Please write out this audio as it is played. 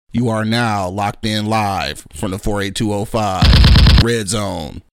You are now locked in live from the 48205 Red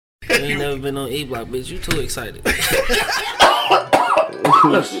Zone. You ain't never been on E Block, bitch. You too excited.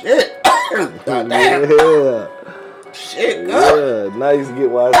 Shit. Damn. Yeah. Shit, God. Yeah, now you get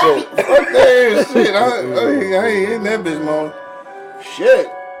why I said. Fuck that shit. I ain't in that bitch, man. Shit.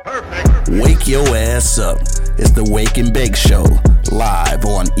 Perfect. Wake your ass up. It's the Wake and Bake Show, live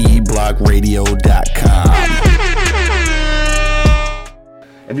on eblockradio.com.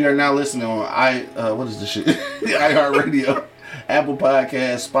 If you are now listening on what is this shit? iHeartRadio, Apple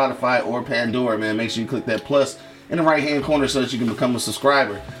Podcasts, Spotify, or Pandora, man, make sure you click that plus in the right hand corner so that you can become a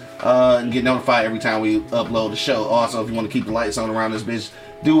subscriber and get notified every time we upload the show. Also, if you want to keep the lights on around this bitch,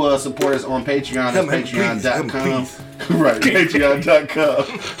 do support us on Patreon. That's patreon.com. Right,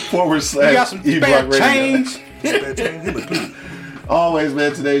 patreon.com/eblockradio. Always,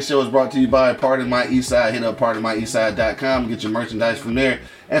 man, today's show is brought to you by Pardon My Eastside. Hit up pardonmyeastside.com, get your merchandise from there,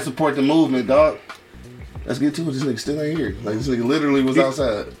 and support the movement, dog. Let's get to it. This nigga still ain't here. Like, this nigga literally was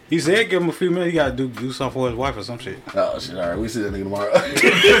outside. He said give him a few minutes. He got to do something for his wife or some shit. Oh, shit. All right, we see that nigga tomorrow.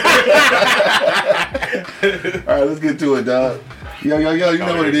 All right, let's get to it, dog. Yo, you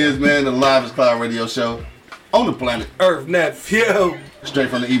know what it is, man. The Livest Cloud Radio Show on the planet Earth, nephew. Straight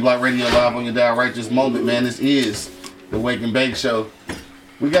from the E Block Radio, live on your dial right this moment, man. This is the Wake and Bake Show.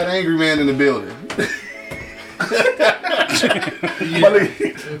 We got an angry man in the building.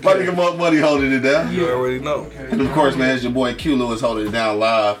 My nigga Monk Money holding it down. You already know. And of course, man, it's your boy Q Lewis holding it down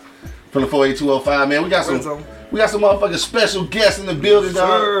live from the 48205. Man, we got some motherfucking special guests in the building,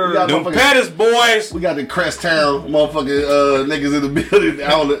 dog. We got them Pettis boys. We got the Cresttown motherfucking niggas in the building. I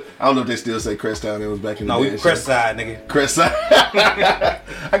don't know if they still say Cresttown. It was back in the day. No, we Crestside, nigga. Crestside.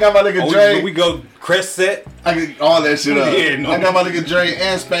 I got my nigga Dre. We go Crest set. I get all that shit up. Yeah, no. I got my nigga Dre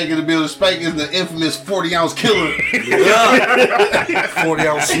and Spank in the building. Spank is the infamous 40-ounce killer.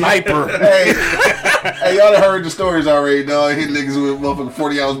 40-ounce sniper. Hey, y'all done heard the stories already, dog. Hit niggas with motherfucking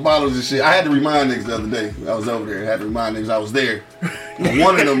 40-ounce bottles and shit. I had to remind niggas the other day. I was over there. I had to remind niggas I was there.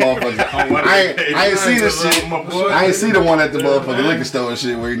 One of them motherfuckers. I ain't see this shit. I ain't see the one at the motherfucking liquor store and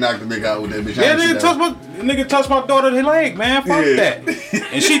shit where he knocked the nigga out with that bitch. Yeah, nigga touched my daughter's leg, man. Fuck that.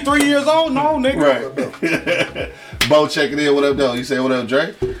 And she 3 years old? No, nigga. Right. Bo checking in. What up, though? You say what up,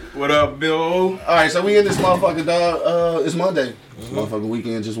 Dre? What up, Bill? Alright, so we in this motherfucking, dog. It's Monday. This motherfucking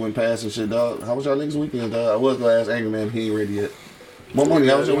weekend just went past and shit, dog. How was y'all niggas weekend, dog? I was gonna ask Angry Man if he ain't ready yet. More money,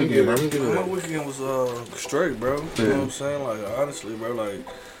 how was your weekend, bro? My weekend was straight, bro. You know what I'm saying? Like, honestly, bro, like,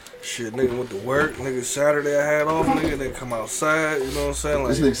 shit, nigga went to work. Nigga, Saturday I had off. Nigga, they come outside. You know what I'm saying?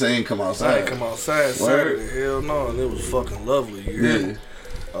 Like, this nigga say ain't come outside. I ain't come outside Saturday. Hell no. And it was fucking lovely. You hear me?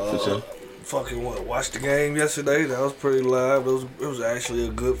 For sure. Fucking watched the game yesterday. That was pretty live. It was actually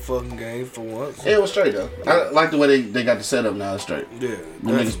a good fucking game for once. Yeah, it was straight though. I like the way they got the setup now. It's straight. Yeah,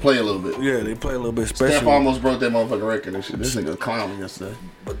 the niggas play a little bit. Yeah, they play a little bit special. Steph almost broke that motherfucking record and shit. This nigga clowning yesterday.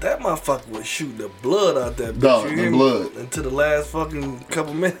 But that motherfucker was shooting the blood out that bitch. Dog, the blood. Until the last fucking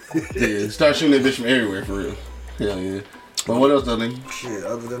couple minutes. Yeah, start shooting that bitch from everywhere for real. Hell yeah. But what else though, nigga? Shit,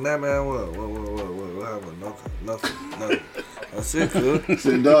 other than that, man, what happened? Nothing. That's it, good.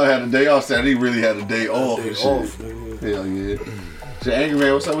 So dog had a day off Saturday. He really had a day off. Hell yeah. So Angry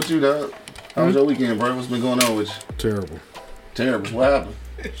Man, what's up with you, dog? How was your weekend, bro? What's been going on with you? Terrible. What happened?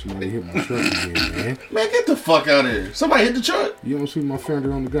 Somebody hit my truck again, man. Man, get the fuck out of here. Somebody hit the truck? You don't see my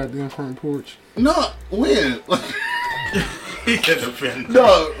fender on the goddamn front porch? No, when? He hit the fender.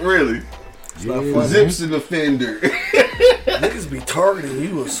 No, really. Yeah, Zips in the fender. Niggas be targeting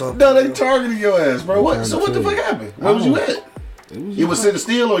you or something. No, they targeting your ass, bro. What? So what the fuck happened? Where was you at? You was sitting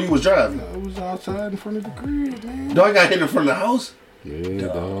still or you was driving? I was outside in front of the crib, man. Dog got hit in front of the house? Yeah,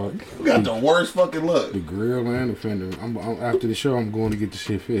 dog. You got the worst fucking luck. The grill and the fender. I'm after the show, I'm going to get the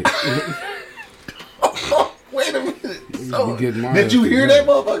shit fixed. Wait a minute. So, did you hear that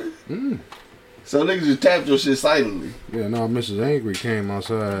motherfucker? So niggas just tapped your shit silently. Yeah, no, Mrs. Angry came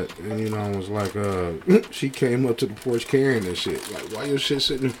outside and, was like, she came up to the porch carrying that shit. Like, why your shit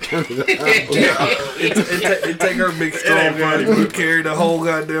sitting in front of the house? It take her big strong body to carry the whole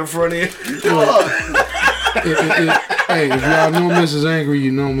goddamn front end. Hey, if y'all know Mrs. Angry,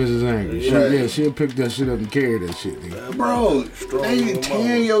 you know Mrs. Angry. She'll pick that shit up and carry that shit, nigga. Bro, they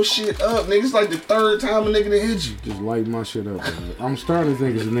tearing your shit up, nigga. It's like the third time a nigga done hit you. Just light my shit up, man. I'm starting to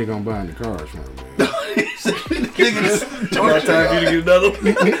think it's the nigga I'm buying the cars from, man. Nigga just time for you to get another one.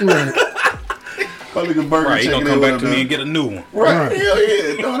 Right. My nigga Burger right, he gonna come back to me and get a new one. Right. Hell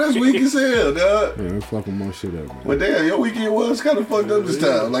yeah. No, that's weak as hell, dog. Yeah, I'm fucking my shit up, man. But damn, your weekend was kind of fucked up this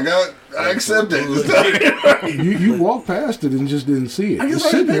time. Like, I accept that this time. You walked past it and just didn't see it. I guess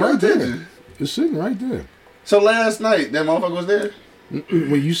it's sitting right there. there. It's sitting right there. So last night, that motherfucker was there?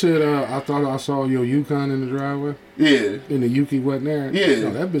 When you said, I thought I saw your Yukon in the driveway. Yeah. And the Yuki wasn't there. Yeah.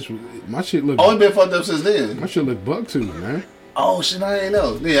 No, that bitch was, my shit looked. Oh, it been fucked up since then. My shit looked bug tooth, man. Oh shit, I ain't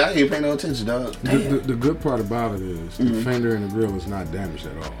know. Yeah, I ain't paying no attention, dog. The good part about it is the fender and the grill is not damaged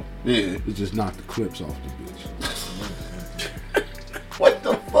at all. Yeah. It just knocked the clips off the bitch. What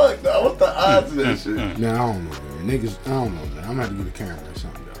the fuck, dog? What's the odds of that shit? Now, I don't know, man. Niggas, I don't know, man. I'm gonna have to get a camera or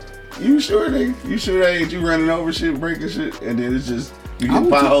something, dog. You sure, nigga? You sure that ain't you running over shit, breaking shit, and then it's just you get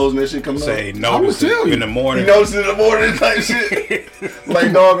potholes and that shit coming Say up? notice it in the morning. You notice it in the morning type shit?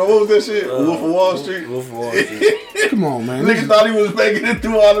 Like, dog, what was that shit? Wolf of Wall Street? Wolf of Wall Street. Come on, man. Nigga thought he was making it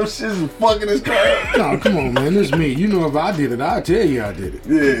through all them shits and fucking his car up. No, come on, man. This is me. You know, if I did it, I'd tell you I did it.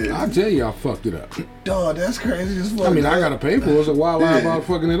 Yeah. I'll tell you I fucked it up. Dog, that's crazy as fuck. I mean, I gotta pay for it, so why lie about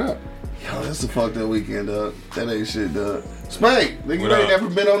fucking it up? Yo, that's a fucked up weekend, dog. That ain't shit, dog. Spank, nigga, you What ain't up? never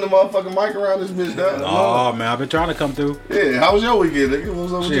been on the motherfucking mic around this bitch, dog. Oh man, I've been trying to come through. Yeah, how was your weekend, nigga? What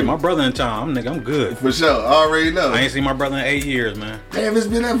was up with Shit, you? my brother in town. I'm good. For sure, I already know. I ain't seen my brother in 8 years, man. Damn, it's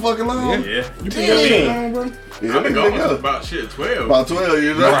been that fucking long? Yeah. You Damn. been on, bro? Yeah, I've been that going nigga since about 12. about 12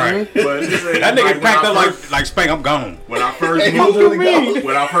 years, right? But this ain't That nigga like when packed I up first- like Spank. I'm gone. When I first Hey, moved, what you mean?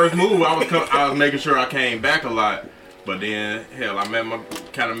 when I first moved, I was making sure I came back a lot. But then, hell, I met my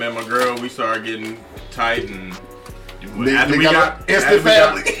girl. We started getting tight, and after we got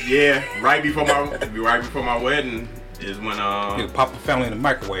yeah, right before my wedding is when He popped the family in the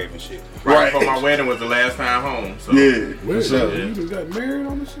microwave and shit. right before my wedding was the last time home. So Yeah, for Wait, sure. you just got married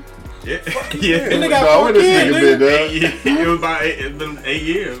on this shit? yeah, yeah. That nigga got Dog, 4 where this kids, nigga nigga. been, dog? It was about it's been 8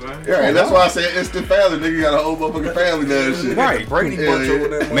 years, man. Yeah, and that's why I said instant family. Nigga got a whole motherfucking family now and shit. Right. Brady Yeah, bunch yeah. over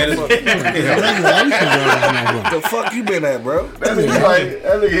there, Man, motherfucker. The fuck you been at, bro? That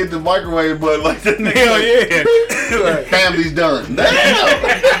nigga hit the microwave button like that nigga. hell yeah. Family's done. Damn!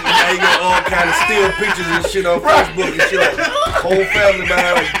 Now you got all kind of still pictures and shit on Facebook and shit. Like, whole family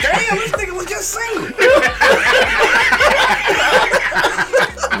behind. Like, damn, this nigga was just single.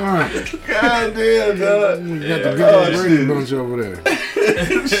 Alright. God damn, dog. You got the Oh, good old Brady shit. bunch over there.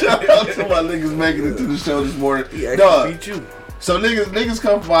 Shout out to my niggas making it to the show this morning. He actually Dog, beat you. so niggas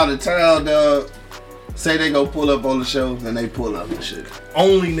come from out of town, dog. Say they go pull up on the show, then they pull up and shit.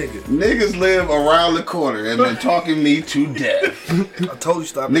 Only nigga. Niggas live around the corner and been talking me to death. I told you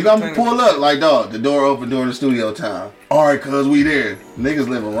stop. Nigga, I'm gonna pull up like, dog, the door open during the studio time. Alright, cuz we there. Niggas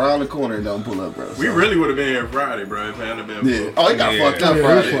live around the corner and don't pull up, bro. We So, really would have been here Friday, bro. If it hadn't been yeah. Oh, it got Yeah. fucked up Yeah, it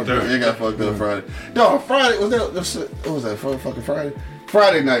Friday. fucked up. It got fucked up Friday. Dog, Friday, what was that, fucking Friday?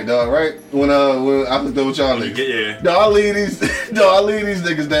 Friday night, dog, right? When I hooked up with y'all niggas. Yeah. Dog, I leave these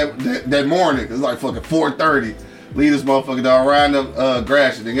niggas that morning. It's like fucking 4:30. Leave this motherfucker, dog, riding up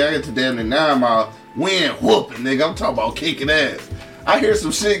Gratiot. Nigga, I get to damn near 9 Mile. Wind whooping, nigga. I'm talking about kicking ass. I hear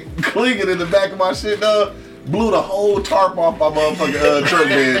some shit clinking in the back of my shit, dog. Blew the whole tarp off my motherfucking truck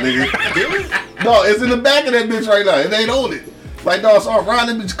bed, nigga. Dog, it's in the back of that bitch right now. It ain't on it. Like, dog, so I'm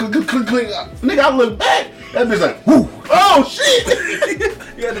riding that bitch, click. Nigga, I look back. That bitch like, whoo. Oh, shit.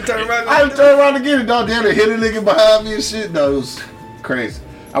 You had to turn around. I had to turn around to get it, dog. Damn, they hit a nigga behind me and shit. No, it was crazy.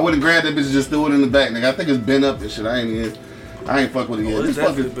 I would have grabbed that bitch and just threw it in the back, nigga. I think it's bent up and shit. I ain't fuck with it yet. Oh, This it's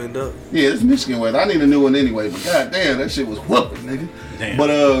definitely fucking, been up. yeah, this Michigan weather. I need a new one anyway, but goddamn, that shit was whooping, nigga. Damn. But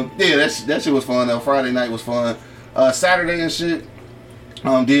yeah, that shit was fun though. Friday night was fun. Saturday and shit.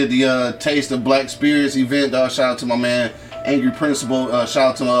 Did the Taste of Black Spirits event, dog. Shout out to my man Angry Principal. Shout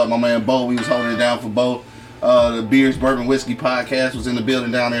out to my man Bo. We was holding it down for Bo. The Beers, Bourbon, Whiskey podcast was in the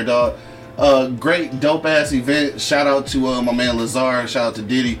building down there, dog. Great dope ass event. Shout out to my man Lazar. Shout out to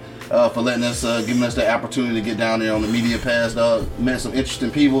Diddy for letting us, giving us the opportunity to get down there on the media pass, dog. Met some interesting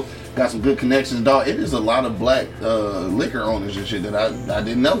people. Got some good connections, dog. It is a lot of black liquor owners and shit that I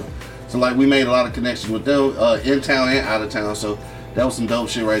didn't know. So like we made a lot of connections with them in town and out of town. So that was some dope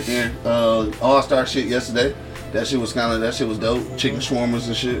shit right there. All-star shit yesterday. That shit was dope. Chicken shawarmas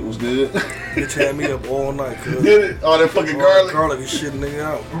and shit was good. Bitch had me up all night, cuz. Did it? All that fucking garlic. Garlic and shit, nigga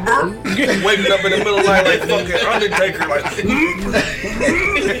out. Waking up in the middle of the night like fucking Undertaker, like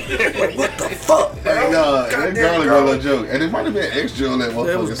what the fuck? Nah, that Goddamn garlic was a joke. And it might have been extra on that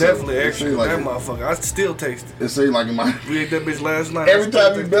motherfucker. It was so definitely it extra. seemed like That it- motherfucker. I still taste it. It seemed like it might. We ate that bitch last night. Every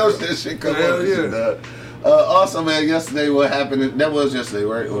time you belch that shit come Hell up. and yeah. shit, dog. Also, man, yesterday what happened? That was yesterday,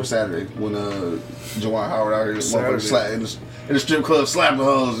 right? Or Saturday when Juwan Howard out here, motherfucker, in the strip club slapping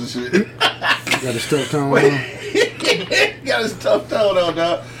hoes and shit. Got a stuffed tone on. Got his tough tone on,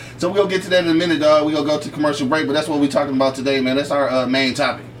 dog. So we're gonna get to that in a minute, dog. We're gonna go to commercial break, but that's what we're talking about today, man. That's our main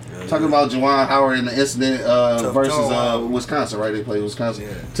topic. Talking about Juwan Howard and the incident versus Wisconsin, right? They played Wisconsin.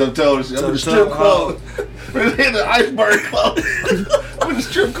 Yeah. Tough toes. I'm in the strip club. In the iceberg club. I'm in the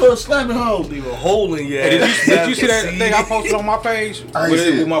strip club slapping hoes. Leave a hole in your Hey, ass. did you see that thing I posted on my page? I ain't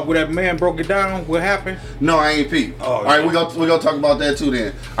see it. Where that man broke it down? What happened? No, I ain't peep. Oh, all right, yeah. we gonna talk about that too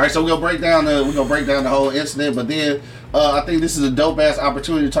then. All right, so we're gonna break down the whole incident, but then I think this is a dope ass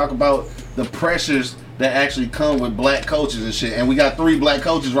opportunity to talk about the pressures that actually come with black coaches and shit. And we got 3 black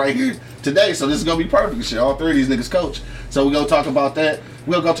coaches right here today, so this is gonna be perfect and shit. All 3 of these niggas coach. So we're gonna talk about that.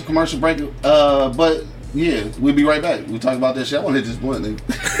 We'll go to commercial break. But yeah, we'll be right back. We'll talk about that shit. I wanna hit this blunt,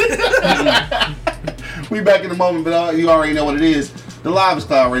 nigga. We back in a moment, but you already know what it is. The Live is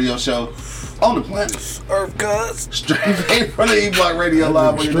Cloud Radio Show on the planet. Earth gods. Straight from the E-Block Radio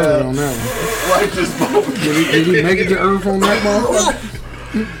Live on your Straight dial. on that one. Right this moment. Did he make it to Earth on that motherfucker?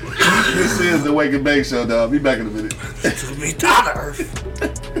 This is the Wake and Bake Show, dog. Be back in a minute. To me down to Earth.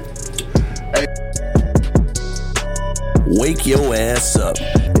 Wake your ass up.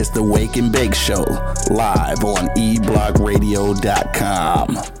 It's the Wake and Bake Show, live on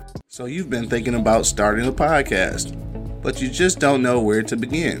eblockradio.com. So you've been thinking about starting a podcast, but you just don't know where to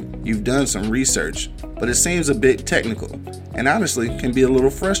begin. You've done some research, but it seems a bit technical, and honestly can be a little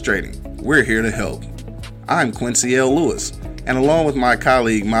frustrating. We're here to help. I'm Quincy L. Lewis, and along with my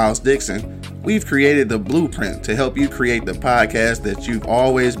colleague Miles Dixon, we've created the blueprint to help you create the podcast that you've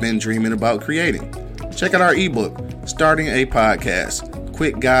always been dreaming about creating. Check out our ebook, Starting a Podcast,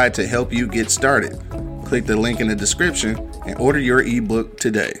 quick guide to help you get started. Click the link in the description and order your ebook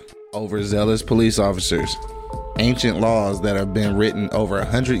today. Overzealous police officers, ancient laws that have been written over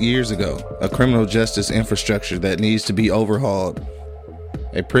 100 years ago, a criminal justice infrastructure that needs to be overhauled,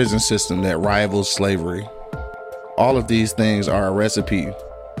 a prison system that rivals slavery. All of these things are a recipe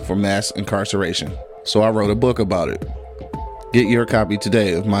for mass incarceration. So I wrote a book about it. Get your copy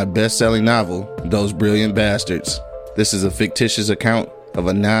today of my best-selling novel, Those Brilliant Bastards. This is a fictitious account of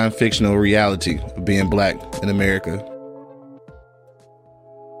a non-fictional reality of being black in America.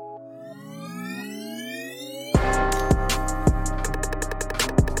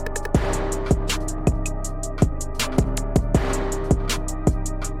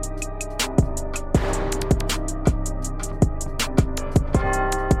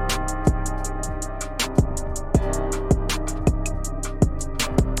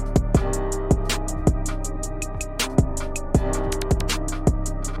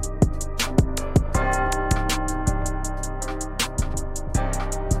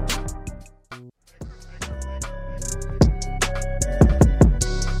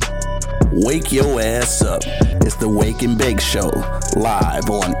 Wake your ass up. It's the Wake and Bake Show, live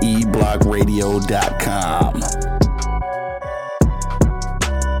on eblockradio.com.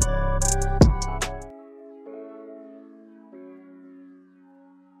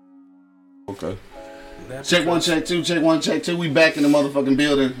 Okay. Check 1, check 2, check 1, check 2. We back in the motherfucking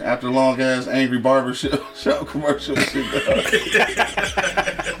building after a long ass Angry Barber show commercial and shit.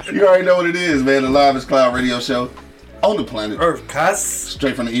 You already know what it is, man. The Live is Cloud Radio Show on the planet Earth cuss.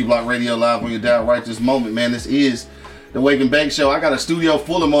 Straight from the E-Block Radio Live on your dial right this moment, man. This is the Wake and Bake Show. I got a studio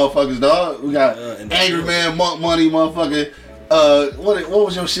full of motherfuckers, dog. We got Angry Man, Monk Money, motherfucker. What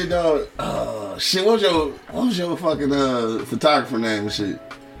was your shit, dog? Shit, what was your fucking photographer name and shit?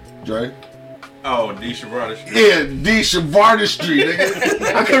 Dre? Oh, D. Shavarda Street. Yeah, D. Shavarda Street,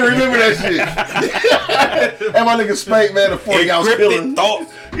 nigga. I couldn't remember that shit. And my nigga Spank, man, the 40-ounce killer.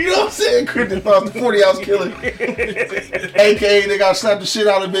 Thoughts. You know what I'm saying? Encrypted thoughts, the 40-ounce killer. AKA, they gotta slap the shit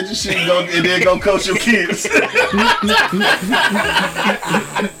out of the bitch and shit and then go coach your kids.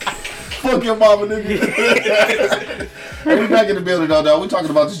 Fuck your mama, nigga. Hey, we back in the building, though, dog. We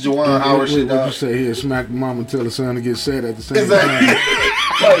talking about this Juwan Howard shit, dog. What you say here? Smack the mama and tell the son to get set at the same Exactly. time.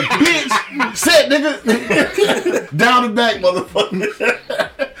 Like, bitch, set, nigga. Down and back, motherfucker.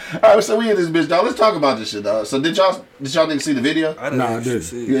 All right, so we in this bitch, dog. Let's talk about this shit, dog. So did y'all niggas see the video? I didn't Nah, I actually didn't.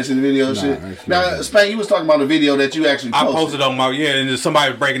 see You it. didn't see the video and Nah, shit? actually, Now, I didn't. Spank, you was talking about a video that you actually I posted. posted on my and then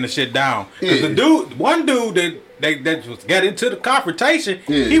somebody was breaking the shit down. Cause Yeah. one dude that was got into the confrontation,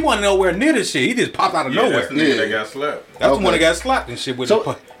 Yeah. he wasn't nowhere near this shit. He just popped out of Yeah, nowhere. that's the nigga Yeah. that got slapped. That's the one Okay. that got slapped and shit with So,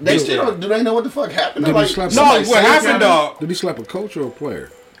 the they bitch still there. do they know what the fuck happened? Did he Like, slap No, somebody what said happened, something? dog? Did he slap a coach or a player?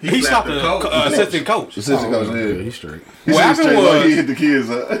 He slapped the the coach. assistant coach. Assistant coach, okay, yeah. he's straight. He What said happened straight up, was- he hit the kids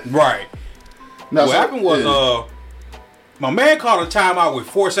up. Right. No, What so- happened was, yeah. my man called a timeout with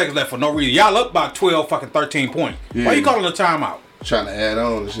 4 seconds left for no reason. Y'all up by 12 fucking 13 points. Yeah. Why you calling a timeout? Trying to add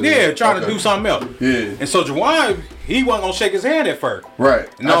on and shit. Yeah, trying Okay. to do something else. Yeah. And so Juwan, he wasn't gonna shake his hand at first. Right.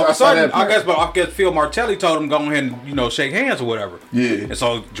 And all of a saw sudden, that I part. guess Phil Martelli told him go ahead and shake hands or whatever. Yeah. And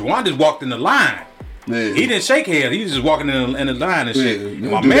so Juwan just walked in the line, Yeah. He didn't shake hands. He was just walking in the line and shit. Yeah,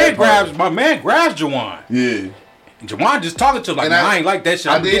 My man grabs Juwan. Yeah. And Juwan just talking to him like, I ain't like that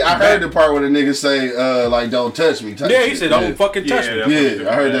shit. I heard the part where the nigga say, like, don't touch me. Yeah, he said, don't fucking touch me. Yeah,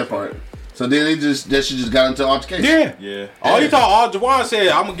 I heard that part. So then that shit just got into altercation. Yeah. All Juwan said,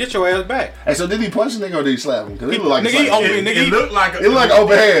 I'm gonna get your ass back. Hey, so did he punch the nigga or did he slap him? Because it looked like it looked like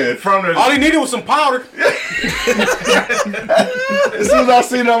open hand. All he needed was some powder. As soon as I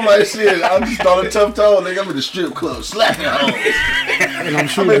seen him, I'm like, shit, I'm just on a tough toe, nigga. I'm in the strip club, slapping hoes. And I'm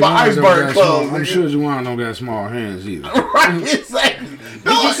sure Juwan don't got small hands either. Right, exactly.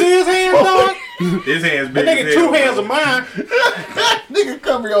 Did you see his hands, dog? His hands big. That nigga 2 hands of mine. Nigga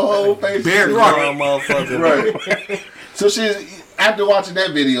cover your whole face. Very wrong, motherfucker. Right. So after watching that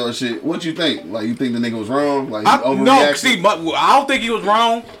video and shit, what you think? Like, you think the nigga was wrong? Like, I don't think he was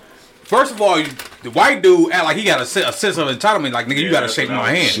wrong. First of all, the white dude act like he got a sense of entitlement. Like, nigga, you gotta shake my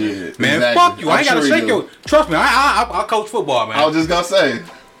hand. Shit, man, exactly. fuck you. I ain't gotta shake your... Trust me, I coach football, man. I was just gonna say.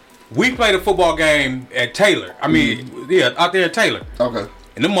 We played a football game at Taylor. I mean, out there at Taylor. Okay.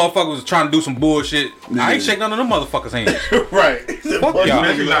 And them motherfuckers was trying to do some bullshit. Yeah. I ain't shaking none of them motherfuckers' hands. Right. Fuck y'all.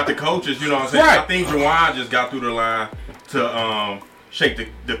 Especially not the coaches, you know what I'm saying? Right. I think Juwan just got through the line to shake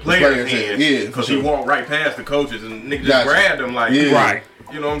the player's hand. Yeah. Because he walked right past the coaches and niggas just grabbed him like, right.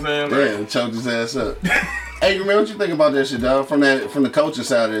 You know what I'm saying? Yeah, and choked his ass up. Hey, man, what you think about that shit, dog? From the coaching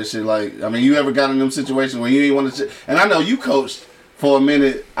side of that shit, like, I mean, you ever got in them situations where you ain't want to? And I know you coached for a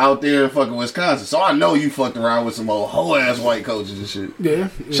minute out there in fucking Wisconsin, so I know you fucked around with some old hoe ass white coaches and shit. Yeah.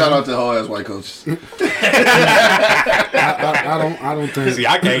 Shout out to hoe ass white coaches. I don't think. See,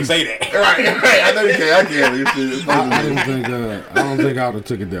 I can't say that. Right. I know you can't. I can't. I don't think I would have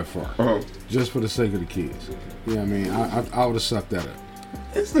took it that far. Uh-huh. Just for the sake of the kids. You know what I mean? I would have sucked that up.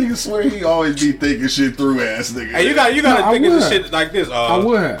 This nigga swear he always be thinking shit through, ass nigga. Hey, you gotta think of this shit like this. I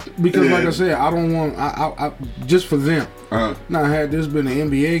would have, because like I said, I don't want. I just for them. Now, had this been an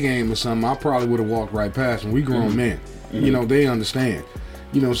NBA game or something, I probably would have walked right past them. We grown men. You know, they understand.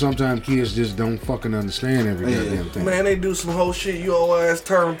 You know, sometimes kids just don't fucking understand every goddamn thing. Man, they do some whole shit. You old ass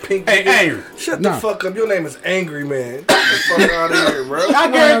turn pink. Hey, Angry. Shut the fuck up. Your name is Angry, man. Get the fuck out of here, bro. I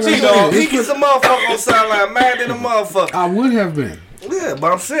guarantee, dog. He gets a motherfucker on sideline mad than a motherfucker. I would have been. Yeah,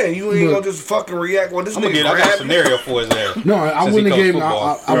 but I'm saying you ain't gonna just fucking react. Well, this nigga I got a scenario for his ass. No, I wouldn't have gave him.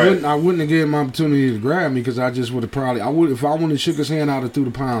 I wouldn't have gave him opportunity to grab me because I just would have probably. I would if I wouldn't have shook his hand out and threw the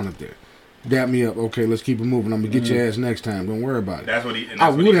pound up there. Dap me up. Okay, let's keep it moving. I'm gonna get your ass next time. Don't worry about it. That's what he. I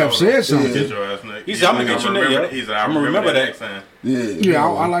would have said something. He said, "I'm gonna get you next." He said, "I'm gonna remember that next time." Yeah.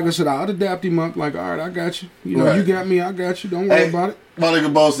 I like I said, I'd adapt him up. Like, all right, I got you. You know, you got me. I got you. Don't worry about it. My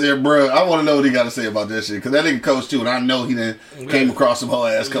nigga boss said, bro, I want to know what he got to say about that shit. Because that nigga coach too, and I know he done came across some whole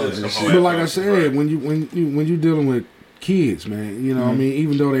ass coaches and shit. But like I said, when you dealing with kids, man, you know what I mean?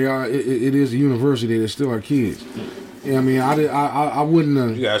 Even though they are, it is a university, they still are kids. Yeah, I mean, I wouldn't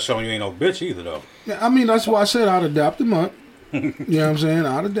have. You gotta show him you ain't no bitch either, though. Yeah, I mean, that's why I said I'd adapt him up. You know what I'm saying?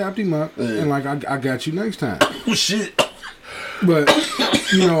 I'd adapt him up. And like, I got you next time. Oh, shit. But,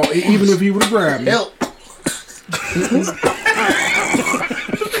 you know, even if he would have grabbed me. Help.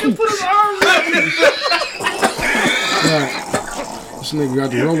 Right. This nigga got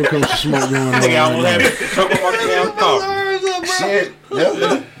the roller coaster smoke going on. Shit.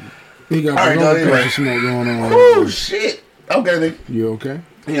 Yep. He got the roller coaster smoke going on. Oh, shit. Okay, nigga. You okay?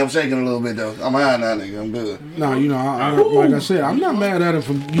 Yeah, I'm shaking a little bit, though. I'm high now, nigga. I'm good. No, you know, like I said, I'm not mad at him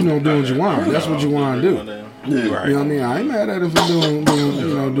for, you know, doing Juwan. That's what Juwan do. Yeah. You know what I mean? I ain't mad at him for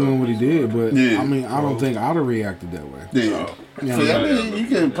doing what he did, but I mean, I don't think I'd have reacted that way. Yeah. I mean, you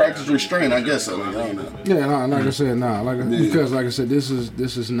can practice restraint, I guess. So, I don't know. Yeah, like I said, because like I said, this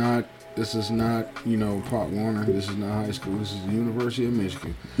is not, you know, Pop Warner. This is not high school. This is the University of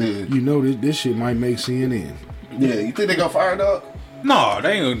Michigan. Yeah. You know, this shit might make CNN. Yeah, you think they gonna fire dog? No,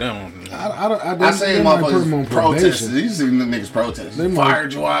 they ain't. I say motherfuckers protesting. You see the niggas protesting. They fire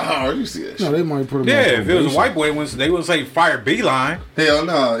Juwan hard. You see that shit? No, they might put him. Yeah, if it was a white boy, they wouldn't say fire Beeline. Hell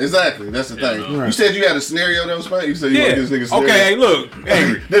no, exactly. That's the thing. Right. You said you had a scenario that was funny. You said you want this nigga scenario. Okay, hey, look,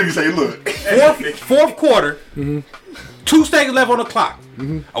 Angry. Then you say, look. Fourth quarter, 2 seconds left on the clock.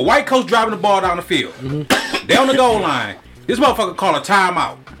 A white coach driving the ball down the field. They on the goal line. This motherfucker call a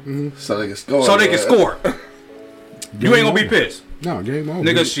timeout. So they can score. You ain't gonna be pissed. No, game over.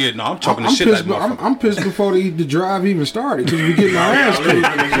 Nigga, shit, no, I'm choking the shit out of motherfucker. I'm pissed before the drive even started because we getting our ass kicked.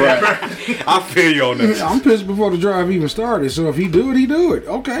 Right. I feel you on this. I'm pissed before the drive even started. So if he do it, he do it.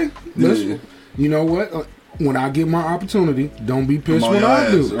 Okay. You know what? When I get my opportunity, don't be pissed when I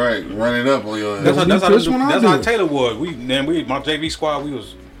do it. Right. Run it up on your ass. That's how Taylor was. My JV squad, we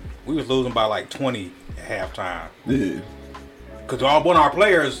was losing by like 20 at halftime. Yeah. Because one of our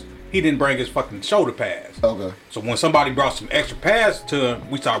players he didn't bring his fucking shoulder pads. Okay. So when somebody brought some extra pads to him,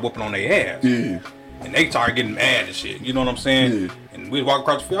 we started whooping on their ass. Yeah. And they started getting mad and shit. You know what I'm saying? Yeah. And we walk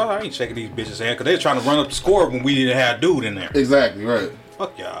across the field. I ain't shaking these bitches' hand because they was trying to run up the score when we didn't have a dude in there. Exactly, right.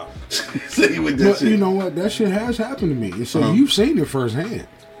 Fuck y'all. See with that But shit. you know what? That shit has happened to me. And so you've seen it firsthand.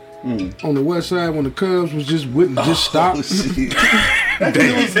 On the west side when the Cubs was just wouldn't just stop. Them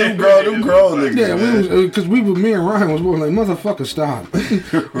grown niggas. Yeah, man. because me and Ryan was like, motherfucker, stop.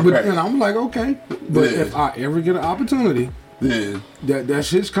 But Right. and I'm like, okay. But if I ever get an opportunity, Yeah. that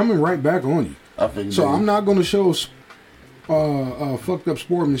shit's coming right back on you. I figured So that. I'm not gonna show fucked up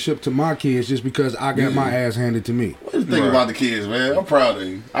sportsmanship to my kids just because I got my ass handed to me. What do you think about the kids, man? I'm proud of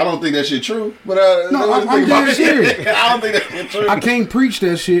you. I don't think that shit true, but No, I'm dead serious. I don't think that shit true. I can't preach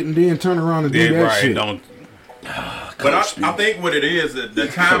that shit and then turn around and do Yeah, that right. shit. Don't. But I think what it is, that the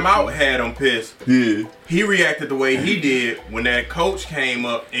timeout had him pissed. Yeah. He reacted the way he did when that coach came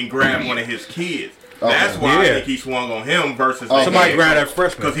up and grabbed one of his kids. That's why I Yeah. think he swung on him versus Somebody grabbed that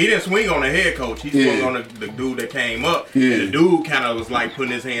freshman. Because he didn't swing on the head coach. He swung on the dude that came up. Yeah. And the dude kind of was like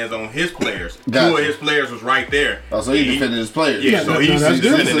putting his hands on his players. Gotcha. Two of his players was right there. Oh, so he defended his players. Yeah, so he's that's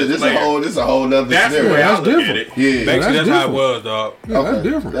defending different. his This players. is a whole nother That's the scenario. way I That's look at different. it. Yeah. Basically, that's how it different. was, dog. Yeah, that's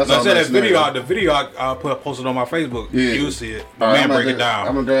different. That's Like I all said, that the video I posted on my Facebook. Yeah. You'll see it. All My right, man I'm break it I'm down.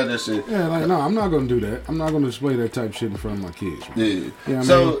 gonna grab that shit. Yeah, like no, I'm not gonna do that. I'm not gonna display that type of shit in front of my kids. Man. Yeah. Yeah,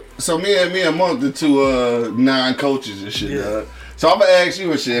 I So me and Monk, the two non-coaches and shit. So I'm gonna ask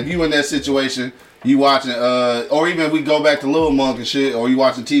you and shit. If you in that situation, you watching, or even if we go back to Lil Monk and shit, or you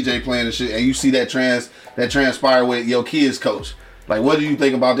watching TJ playing and shit, and you see that transpire with your kids coach. Like, what do you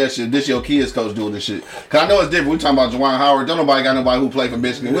think about that shit? This your kids coach doing this shit? Cause I know it's different. We talking about Juwan Howard. Don't nobody got nobody who play for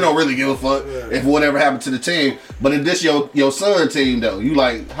Michigan. We don't really give a fuck if whatever happened to the team. But if this your son team though, you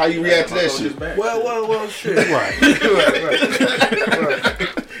like how you react to that shit? Well, shit. right.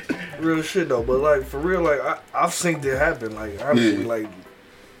 Real shit though, but like for real, like I've seen it happen. Like honestly, like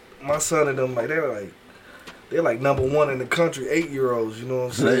my son and them, like they're like number one in the country, 8-year-olds. You know what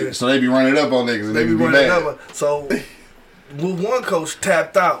I'm saying? So they be running up on niggas and They be be running mad. up. So one coach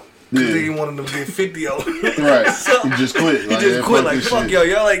tapped out because Yeah. they didn't want him to get 50 on. Right. So, He just quit. he Like, just yeah, quit. Like this fuck shit.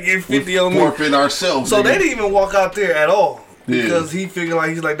 y'all ain't getting 50 on me. Forfeit ourselves. So nigga. they didn't even walk out there at all. Yeah. Because he figured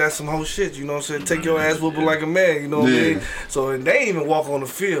like he's like that's some whole shit, you know what I'm saying? Take your ass whooping like a man, you know what I Yeah. mean? So and they didn't even walk on the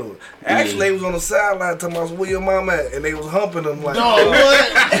field. Actually, they was on the sideline talking about where your mom at, and they was humping them like. Oh,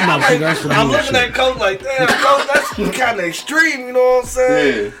 what? I'm looking at coach like, damn, coach, that's kind of extreme, you know what I'm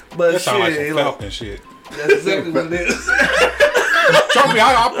saying? Yeah. But That sound like shit, some like, Falcon shit. that's exactly what it is. Trust me,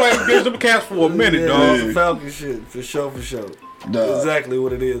 I played against them cats for a minute, Yeah, dog. some Falcon shit for sure. Duh. Exactly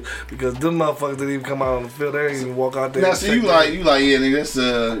what it is because them motherfuckers didn't even come out on the field. They didn't even walk out there. Now, and see, shake you their- like, yeah, nigga, that's,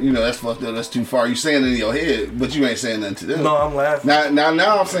 that's fucked up. That's too far. You saying it in your head, but you ain't saying nothing to them. No, I'm laughing.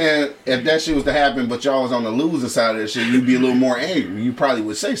 Now I'm saying if that shit was to happen, but y'all was on the losing side of that shit, you'd be a little more angry. You probably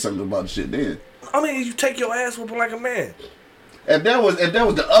would say something about the shit then. I mean, you take your ass whooping like a man. If that was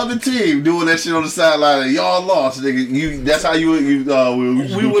the other team doing that shit on the sideline and y'all lost, nigga, that's how you I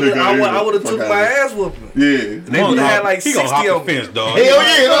would have took my ass whooping. Yeah. They would have had like He 60 gonna hop on the me. fence, dog. Hell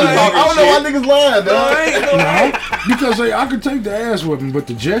yeah. I don't know why niggas lying, No, I dog. ain't no way. Because I could take the ass whipping, but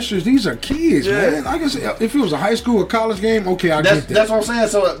the gestures, these are kids, Yeah. man. I guess if it was a high school or college game, okay, I get that. That's what I'm saying.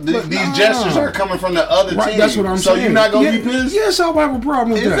 So But these nah. gestures are coming from the other Right, team. that's what I'm so saying. So you're not gonna Yeah, be pissed? Yes, I'll have a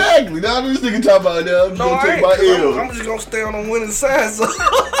problem with that. Exactly. Now this nigga talking about that. I'm just No, gonna I take ain't. my 'Cause L. I'm just gonna stay on the winning side. So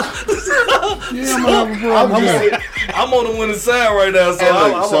Yeah, I'm gonna have a problem with that. I'm on the winning side right now. So, Hey,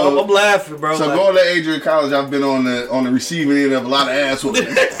 look, I'm laughing, bro. So like, going to Adrian College, I've been on the receiving end of a lot of ass whooping.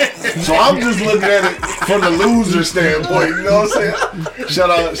 So I'm just looking at it from the loser standpoint. You know what I'm saying? Shout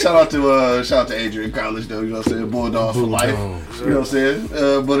out to Adrian College though. You know what I'm saying? Bulldogs for life. You know what I'm saying?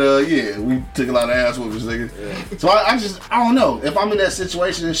 But yeah, we took a lot of ass whoopings, nigga. Yeah. So I don't know if I'm in that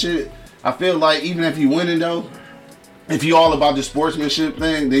situation and shit. I feel like even if you winning though, if you all about the sportsmanship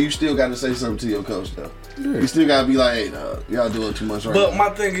thing, then you still got to say something to your coach though. Yeah. You still gotta be like, hey, y'all doing too much right But now. my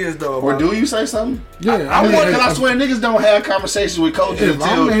thing is though, Or do you say something? Yeah, I swear niggas don't have conversations with coaches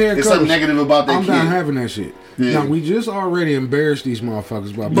until it's something negative about their I'm kid. not having that shit. Yeah. Now we just already embarrassed these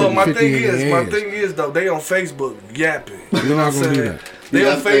motherfuckers by But putting my 50 thing in their is, ass. though, they on Facebook yapping. You're not gonna do that. They Yeah,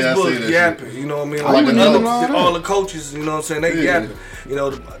 on I see Facebook that yapping. shit. You know what I mean? Like Like another- all the coaches, you know what I'm saying? They Yeah. yapping. You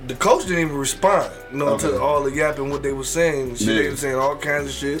know, the coach didn't even respond. You know, to all the yapping what they were saying. And shit. Yeah. They were saying all kinds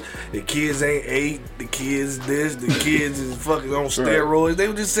of shit. The kids ain't ate. The kids this. The kids is fucking on steroids. They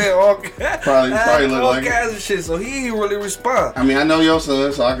were just saying all Probably look all like it. kinds of shit. So he didn't really respond. I mean, I know your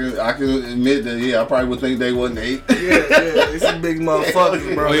son, so I can admit that. Yeah, I probably would think they wasn't 8. Yeah, it's a big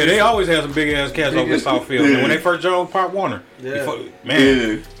motherfucker, bro. Oh yeah, they always have some big ass cats over in Southfield. Man. When they first joined Pop Warner,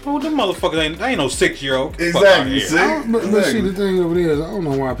 Man, oh, them motherfuckers ain't no 6-year-old. Exactly. But see, the thing over there is, I don't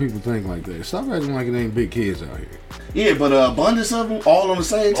know why people think like that. Stop acting like it ain't big kids out here. Yeah, but abundance of them all on the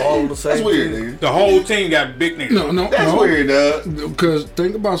same team. All on the same That's weird, team. nigga. The whole team got big niggas. No, That's weird, dog. Because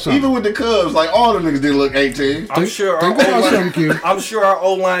think about something. Even with the Cubs, like all the niggas didn't look 18. I'm sure think about something, Q. I'm sure our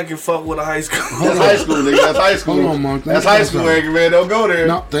O-line can fuck with a high school. That's high school, nigga. That's high school. Hold on, Monk. That's high school, Angry Man. Don't go there.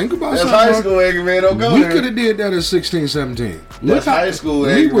 No, think about That's something. high Monk. school, Angry Man. Don't go We there. could have did that at 16, 17. That's high school,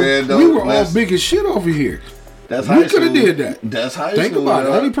 we Angry were, Man. we were all big as shit over here. That's We high could school. have did that. That's high Think school. about it. The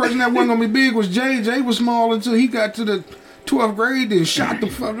dog. only person that wasn't gonna be big was Jay. Jay was small until he got to the 12th grade and shot the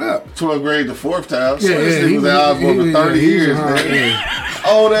fuck up. 12th grade the 4th time. So Yeah, this yeah, nigga was out for 30 years, man. Yeah.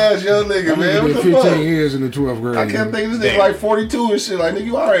 Old ass young nigga, man. What the 15 fuck? years in the 12th grade. I can't think this nigga like 42 and shit. Like, nigga,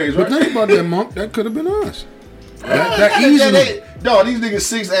 you our age, right? But think about that, Monk. That could have been us. That easily. Dog, these niggas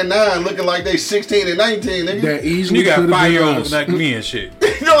 6 and 9 looking like they 16 and 19, nigga. That easily You got could have been 5-year-olds us. like me and shit.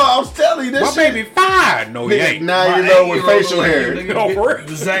 No, I was telling you, My this shit. baby 5. No, he Nigga, ain't. 9 years old with facial hair. No, for real.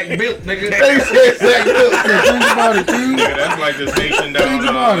 The Zach built, nigga. They said Zach Mills. Think about it, dude. Nigga, that's like this nation down. Think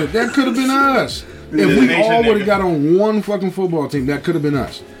about it. That could have been us. If we nation all would nigga. have got on one fucking football team, that could have been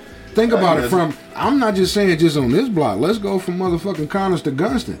us. Think about it from, I'm not just saying just on this block. Let's go from motherfucking Connors to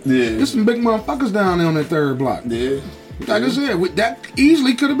Gunston. Yeah. There's some big motherfuckers down there on that third block. Yeah. Like I said, that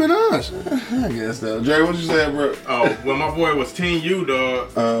easily could have been us. I guess so. Jerry, what you said, bro? Oh, when my boy was Team U, dog,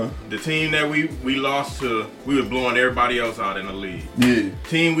 the team that we lost to, we was blowing everybody else out in the league. Yeah.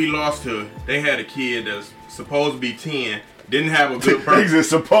 Team we lost to, they had a kid that's supposed to be 10, didn't have a good birth. He's just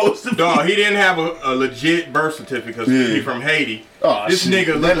supposed to. Dog, he didn't have a legit birth certificate because Yeah. he from Haiti. Oh, This shit.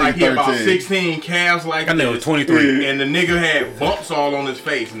 nigga That looked like he nigga about 13. 16, calves like I know, this. 23. And the nigga had bumps all on his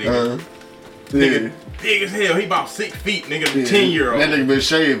face, nigga. Nigga, big as hell. He about 6 feet, nigga. 10-year-old. That nigga been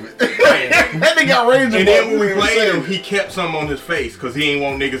shaving. That nigga got razor And then when we bumps, played him, shaving. he kept some on his face because he ain't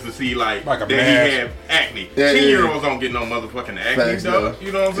want niggas to see like Like a that mask. he had acne. Yeah, 10-year-olds don't get no motherfucking acne, Facts, dog. though.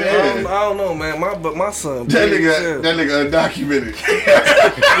 You know what I'm Yeah. saying? I don't know, man. My son. That big as hell. nigga undocumented.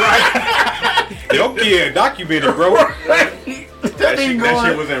 Yo, yeah, documented, bro. That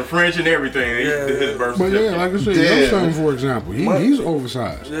shit was in French and everything. Yeah. His birth But yeah, certificate. like I said, Damn. your son, for example, he's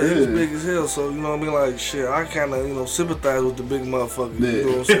oversized. Yeah, he's big as hell, so you know what I mean. Like shit, I kind of sympathize with the big motherfuckers. Yeah. You know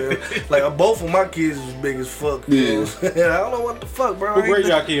what I'm saying? Like both of my kids was big as fuck. You know what I'm saying? I don't know what the fuck, bro. What grade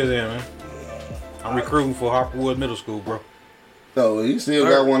y'all kids in, man? I'm recruiting for Harperwood Middle School, bro. Oh, he still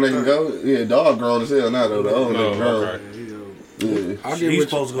got one that can go. Yeah, dog grown as hell now though. The old nigga grown. Okay. Yeah, I get He's what you-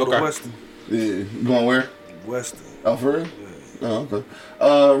 supposed to go Okay. to Weston. yeah. You going where? Weston. Oh, for real? Oh, okay.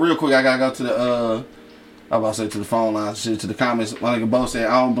 Real quick, I gotta go to the I was about to say to the phone line, shit, to the comments. My nigga Bo said,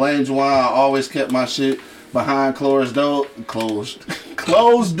 I don't blame Juwan. I always kept my shit behind closed doors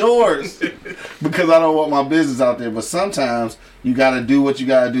because I don't want my business out there. But sometimes you gotta do what you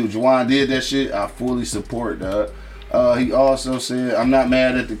gotta do. Juwan did that shit. I fully support, dog. He also said, I'm not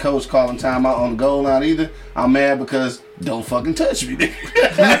mad at the coach calling timeout on the goal line either. I'm mad because don't fucking touch me,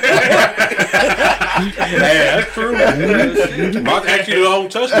 nigga. Yeah, that's true. About to ask you to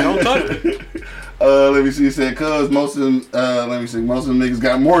don't touch me, don't touch me. Let me see. He said, "Cause most of them, most of them niggas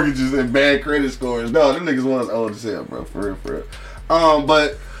got mortgages and bad credit scores." No, them niggas was old as hell, bro. For real.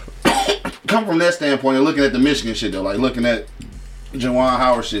 But come from that standpoint and looking at the Michigan shit though, like looking at Juwan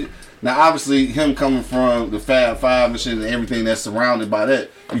Howard shit. Now, obviously, him coming from the Fab Five and shit and everything that's surrounded by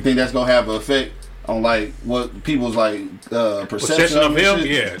that, you think that's gonna have an effect on like what people's like perception Of him, shit?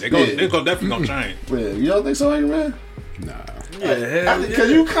 yeah, they go definitely gonna change. Yeah, you don't think so, man? Nah. Yeah, hell Because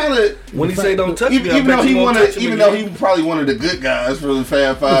yeah. you kind of When he say don't touch me, even though he probably one of the good guys for the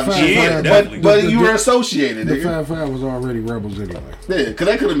Fab Five, The Fab shit, Five, definitely. but you were associated, The nigga. Fab Five was already rebels anyway. Yeah, because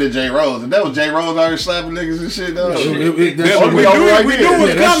that could have been J Rose. If that was J Rose out here slapping niggas and shit, though. That We shit- knew it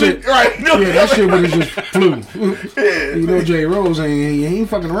was that coming. shit- Right. Yeah, that shit would have just flew. Yeah. You know, Jay Rose he ain't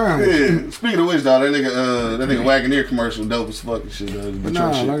fucking around. Yeah. Speaking of which, dog, that nigga Wagoneer commercial dope as fuck and shit, though. But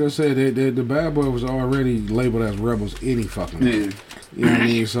nah, like I said, the bad boy was already labeled as rebels any fucking way. Yeah. You know what I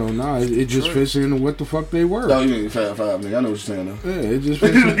mean? So nah, it just fits into what the fuck they were. Oh, you mean Fab Five, nigga. I know what you're saying, though. Yeah, it just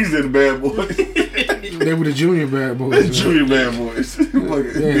fits in. He said the bad boys. They were the junior bad boys. Junior bad boys.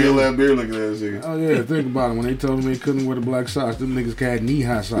 Bill that beer looking at that nigga. Oh yeah, think about it. When they told them they couldn't wear the black socks, them niggas had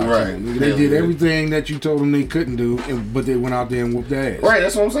knee-high socks Right. on. Nigga, they Hell did yeah. everything that you told them they couldn't do, but they went out there and whooped their ass. Right,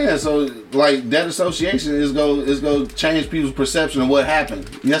 that's what I'm saying. So, like, that association is go change people's perception of what happened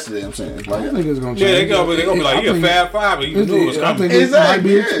yesterday, I'm saying. I Like, don't think it's gonna change. Yeah, they gonna be like, I he a think- Fab Five, but you knew it was I coming. think it might Exactly,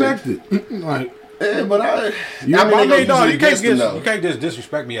 be yeah. expected. Like, Yeah, but I mean, dog, you can't just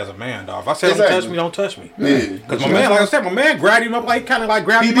disrespect me as a man, dog. If I said don't touch me, don't touch me. Yeah. Because my man, like I said, my man grabbed him up like kind of like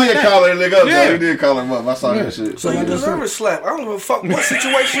grabbed him. He did call her nigga up. Yeah. He did call him up. I saw that shit. So you deserve a slap. I don't give a fuck what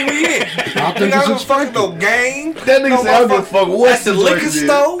situation we in. I Nigga, think I it's don't fucking no expected. game. That nigga said, I don't give a fuck what at the liquor situation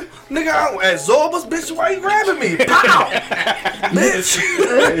store. Nigga, at Zorba's, bitch, why you grabbing me? Pow! Bitch.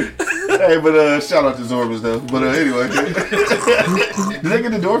 Hey, but shout out to Zorbas though. But anyway, did they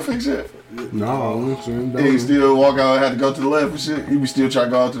get the door fixed yet? No, You still walk out and have to go to the left and shit. You be still trying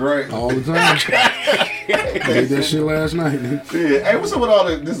to go out to the right. all the time. Did that shit last night. Yeah. Hey, what's up with all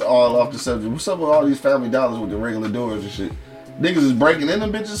the? This is all off the subject. What's up with all these Family Dollars with the regular doors and shit? Niggas is breaking in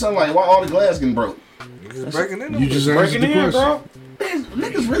them bitches. Something like why all the glass getting broke? Niggas breaking in. You just answered the question. bro.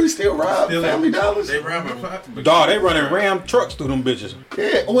 Niggas really still rob Family Dollars. They robbing. Dog, they running Ram trucks through them bitches.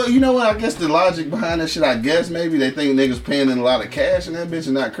 Yeah, well, you know what? I guess the logic behind that shit, I guess maybe they think niggas paying in a lot of cash in that bitch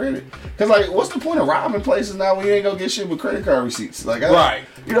and not credit. Cause like, what's the point of robbing places now when you ain't gonna get shit with credit card receipts? Like, Right.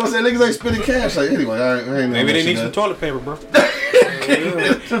 You know what I'm saying? Niggas ain't spending cash. Like, anyway, I ain't Maybe they need some some toilet paper, bro.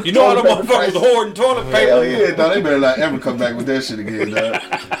 You know how the motherfuckers hoarding toilet paper? Hell yeah, dog. They better not ever come back with that shit again, dog.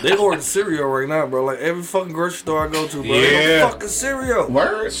 They ordering cereal right now, bro. Like every fucking grocery store I go to, bro. Yeah. They got fucking cereal.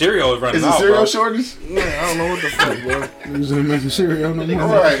 Word? Cereal is running Is it out, cereal bro. shortage? Man, I don't know what the fuck, bro. Niggas ain't making cereal no more.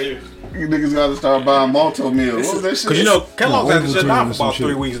 All right. You niggas gotta start buying Malto meals. What was that shit? Cause you know Kellogg's had to shut down for Some about shit.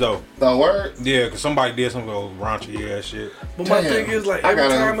 3 weeks though. The word? Yeah, cause somebody did some raunchy ass shit. But my Damn. thing is, like, I every got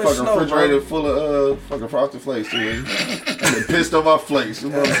time a it fucking snows, refrigerator bro. full of fucking frosted flakes too. And they pissed off my flakes.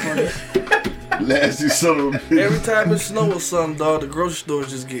 You motherfuckers. Nasty son of a bitch. Every time it snows or something, dog, the grocery stores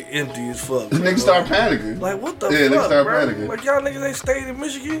just get empty as fuck. Niggas start panicking. Like, what the Yeah, niggas fuck, start bro? panicking. Like, y'all niggas ain't stayed in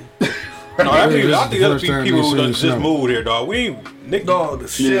Michigan? No, I think this is other the first time people they who seen done the just snow. moved here, dog. We ain't Nick, Dog, the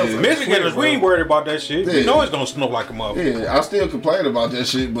shelves. Yeah. are Michiganders, clear, we ain't bro. worried about that shit. Yeah. We know it's gonna snow like a motherfucker. Yeah, I still complain about that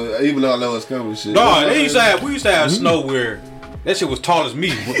shit, but even though I know it's coming and shit. Dog, we used to have snow where that shit was tall as me.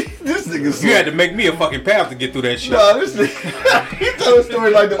 This nigga You had to make me a fucking path to get through that shit. Nah, this nigga, he tell a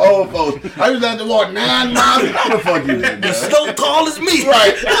story like the old folks. I used to have to walk 9 miles. How the fuck you did, dog? So tall as me.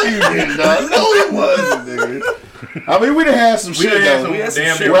 Right, no you didn't, dog. No it wasn't, nigga. I mean, we done had some shit, though. We had some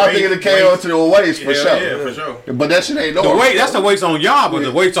damn shit. Where I think it came on to the waist, for Hell sure. yeah, for sure. But that shit ain't no The weight, that's the weight's on y'all, but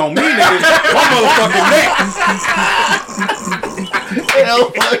the weight's on me, nigga. My motherfucking neck.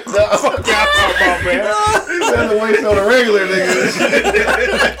 Hell, fuck no. Fuck y'all talking about, man. He said the weight's on the regular, nigga.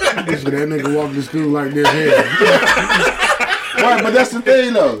 So that nigga walking to school like this here. Right, but that's the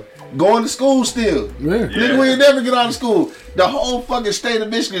thing, though. Going to school still. Yeah. Nigga, we ain't never get out of school. The whole fucking state of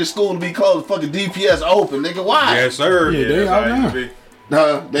Michigan school to be closed. Fucking DPS open, nigga. Why? Yes, sir. Yeah, they that's out how it now. used to be.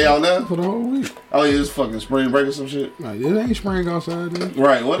 They all know? For the whole week. Oh, yeah, it's fucking spring break or some shit. Like, it ain't spring outside there.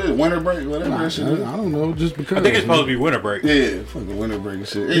 Right, what is it? Winter break? Whatever Nah, that shit I is. don't know, just because. I think it's supposed to be winter break. Yeah, fucking winter break and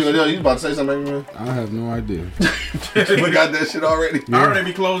shit. Anyway, yo, you about to say something, man? I have no idea. We got that shit already. I already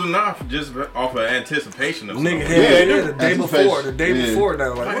be closing off just off of anticipation of Nigga, snow. hell Yeah, yeah, the day anticipation. before. The day Yeah. before now.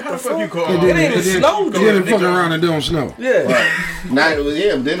 Like, Like, what how the the fuck you fuck? call It ain't even snowed Then yet. it fucking around and don't snow. Yeah. Now,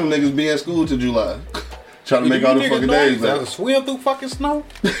 yeah, but then them niggas be in school till July. Trying to make all the fucking days back. Swim through fucking snow?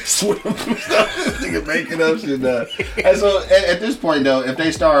 Swim through stuff. This nigga making up shit now. And so at this point though, if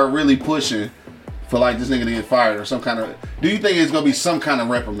they start really pushing for like this nigga to get fired or some kind of, do you think it's gonna be some kind of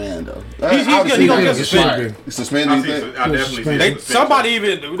reprimand though? He's Obviously, gonna get he's suspended. fired. Suspended. You think? I definitely see They, it. somebody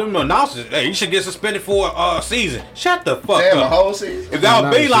even them announced it. Hey, you should get suspended for a season. Shut the fuck Damn, a up. whole season. If that was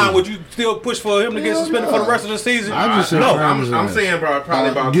Not a Beeline, season. would you still push for him to get Hell suspended no. for the rest of the season? I just said no. fine his I'm ass. saying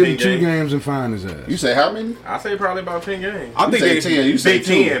probably about Give 10 him 2 games. games and fine his ass. You say how many? I say probably about 10 games. I You think say they, 10. You say Big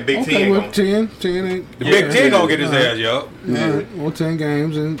 2. 10, Big Okay, 10. well, gonna- 10 ain't. the Big Ten gonna get his ass, yo. Alright, well, 10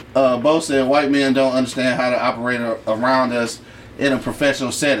 games and Bo said white men don't understand how to operate around us in a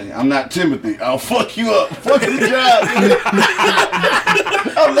professional setting. I'm not Timothy. I'll fuck you up. Fuck his job.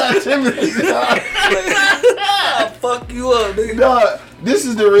 I'm not Timothy. I'll fuck you up, nigga. Dog, this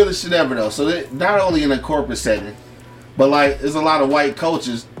is the realest shit ever though. So not only in a corporate setting, but like there's a lot of white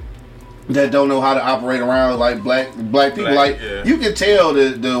coaches that don't know how to operate around like black people. Black, Like yeah. you can tell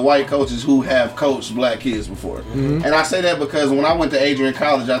the white coaches who have coached black kids before. And I say that because when I went to Adrian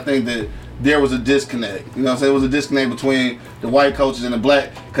College, I think that there was a disconnect. You know what I'm saying? There was a disconnect between the white coaches and the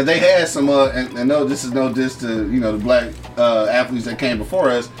black, because they had some and no, this is no diss to the black athletes that came before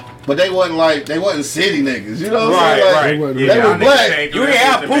us, but they wasn't city niggas. You know what I'm saying? Like, right. They Yeah, were black. You ain't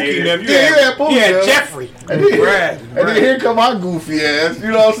have Pookie in them. You Yeah, you had Pookie, You had yeah. Jeffrey. And then, Brad. and then here come our goofy ass, you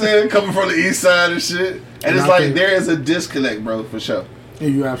know what I'm saying? Coming from the east side and shit. And it's I like think- there is a disconnect, bro, for sure. Yeah,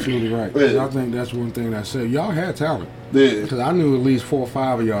 you're absolutely right. Yeah. I think that's one thing I said. Y'all had talent. Yeah. Because I knew at least 4 or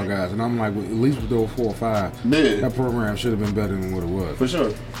 5 of y'all guys, and I'm like, well, at least with those 4 or 5, Yeah. that program should have been better than what it was. For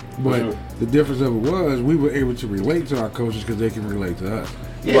sure. But the difference of it was we were able to relate to our coaches because they can relate to us.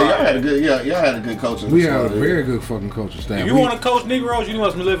 Yeah, y'all had a good, y'all had a good coaching. We had a very good fucking coaching staff. If you want to coach Negroes, you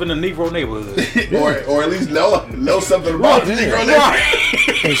must live in a Negro neighborhood. or at least know something about the Negro neighborhood.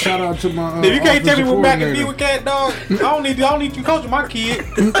 Right. And shout out to my If you can't tell me what Mac and coordinator. B with Cat Dog, I don't need you coaching my kid.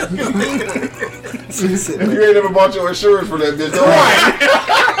 If you ain't ever bought your insurance for that bitch, don't Right.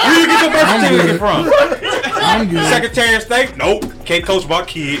 Where you get your birth certificate from? I'm good. Secretary of State? Nope. Can't coach my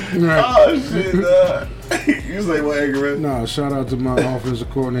kid. Right. Oh shit, you say what, Anchorman? No, shout out to my offensive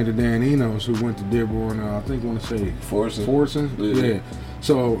coordinator Dan Enos, who went to Dearborn. I think want to say Forson. Yeah.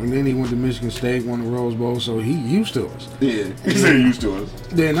 So and then he went to Michigan State, won the Rose Bowl. So he used to us. Yeah, he said he used to us.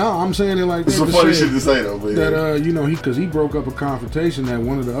 Yeah, no, I'm saying it like that. It's some to funny say shit to say though, but that you know, because he broke up a confrontation that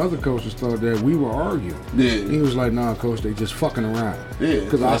one of the other coaches thought that we were arguing. Yeah. He was like, "Nah, coach, they just fucking around." Yeah,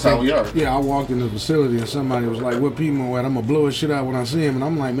 because that's how we are. Yeah, I walked in the facility and somebody was like, "What Pimo at? I'm gonna blow his shit out when I see him." And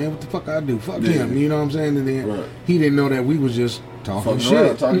I'm like, "Man, what the fuck I do? Fuck him." You know what I'm saying? And then he didn't know that we was just talking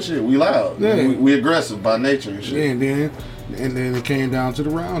shit. Talking shit. We loud. Yeah. We aggressive by nature and shit. Yeah, and then it came down to the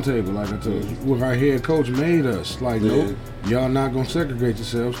round table, like I told you. What our head coach made us. Like, nope, y'all not gonna segregate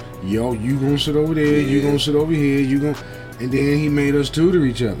yourselves. Yo, you gonna sit over there, you gonna sit over here, you gonna. And then he made us tutor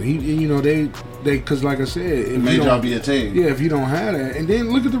each other. He, you know, they, cause like I said, if made y'all be a team. Yeah, if you don't have that, and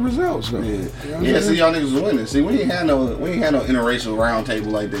then look at the results though. Yeah, you know see, y'all niggas was winning. See, we ain't had no interracial round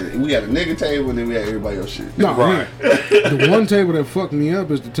table like that. We had a nigga table, and then we had everybody else shit. No, right. The one table that fucked me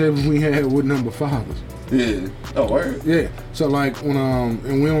up is the table we had with number fathers. Yeah. Oh, word. Yeah. So like when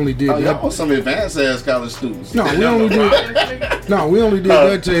and we only did that. Y'all was some advanced ass college students. No, we only did. No, we only did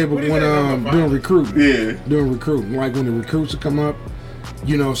that table when doing recruiting. Yeah. Doing recruiting, like when the recruits would come up.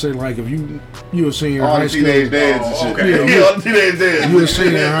 You know, say like if you were senior in all high the school. teenage dads and shit. Okay. Yeah, all the teenage dads. You were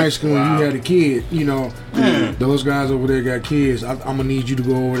senior in high school and you had a kid. You know, those guys over there got kids. I'm gonna need you to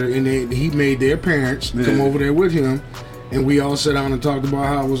go over there, and he made their parents come over there with him. And we all sat down and talked about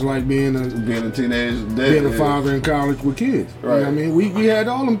how it was like being a teenage dad, being a father in college with kids. Right. You know what I mean? We had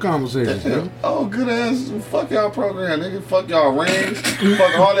all them conversations. You know? Oh, good ass. Fuck y'all program, nigga. Fuck y'all rings.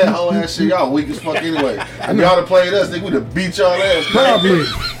 Fuck all that whole ass shit. Y'all weak as fuck anyway. If y'all have played us, nigga, we'd have beat y'all ass. Probably.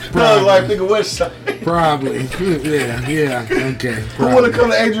 Like nigga West Side. Probably. Yeah. Okay. Who wanna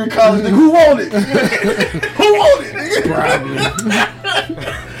come to Adrian College, nigga? Who want it? Who want it, nigga?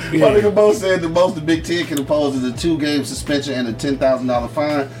 Probably. My nigga Bo said the most the Big Ten can impose is a 2-game suspension and a $10,000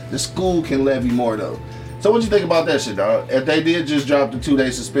 fine. The school can levy more though. So what you think about that shit, dog? If they did just drop the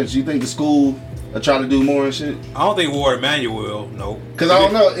 2-day suspension, you think the school will try to do more and shit? I don't think Ward Emanuel, no. Cause I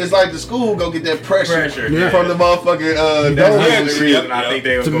don't know. It's like the school go get that pressure from the motherfucking and I think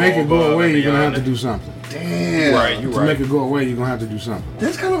they to make it go away, you're gonna have to do something. Damn. Right, you're right. To make it go away, you're gonna have to do something.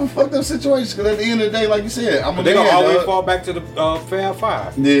 That's kind of a fucked up situation. Cause at the end of the day, like you said, I'm But a they man, gonna always dog. fall back to the Fab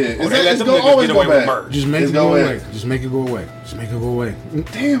Five. Yeah, it's gonna always go back. Just make it go away. Just make it go away. Just make it go away.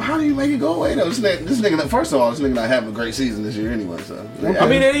 Damn, how do you make it go away though? This nigga, first of all, this nigga not having a great season this year anyway. So I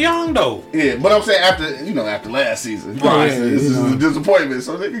mean, they're young though. Yeah, but I'm saying after last season, Right. This is a disappointment.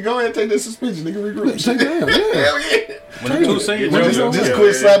 So nigga, go ahead and take that suspension, nigga. Regroup. Take that, yeah. Hell yeah. When the two singers, Just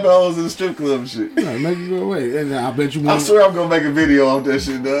quit slapping hoes in the strip club and shit. Yeah, make it go away. And I bet you I won't. swear I'm gonna make a video off that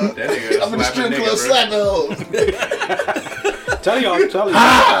shit, dog. That nigga I'm in the strip club slapping hoes. Tell y'all.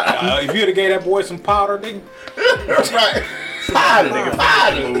 If you'd have gave that boy some powder, nigga. Right. Powder,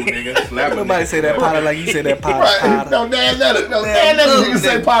 nigga. Slap Nobody say that powder like you say that powder. Right. No, Dan Leonard. Nigga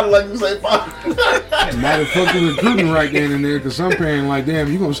say powder like you say powder. Motherfucking recruiting right then and there, because some parent like,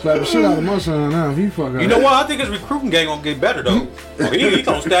 damn, you gonna slap the shit out of my son now if he fuck up. You know what? I think his recruiting game gonna get better though. He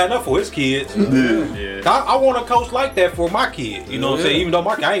gonna stand up for his kids. Yeah. I want a coach like that for my kid. You know what I'm saying? Even though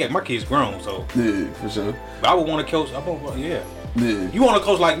my kid's grown, so Yeah, for sure. but I would want a coach. Yeah. You want a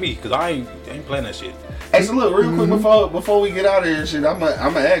coach like me? Cause I ain't playing that shit. Hey, so look, real quick before we get out of here and shit, I'm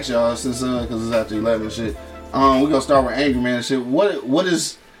gonna ask y'all since cause it's after 11 and shit. We gonna start with Angry Man and shit. What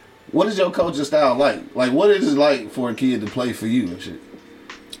is your coaching style like? Like, what is it like for a kid to play for you and shit?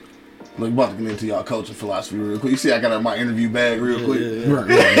 Look, I'm about to get into y'all coaching philosophy real quick. You see, I got my interview bag real quick. Right.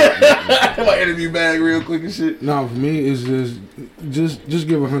 My interview bag real quick and shit. No, for me, it's just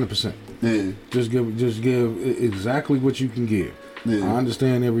give 100%. Yeah. Just give exactly what you can give. Yeah. I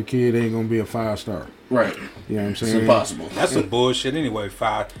understand every kid ain't gonna be a 5-star. Right. You know what I'm It's saying? impossible. That's some bullshit anyway.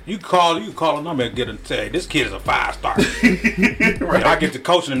 5. You call a number and get him say this kid is a 5-star. Right. I get to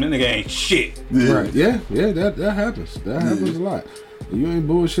coaching him, and nigga ain't shit. Right. Yeah. That happens. That happens a lot. You ain't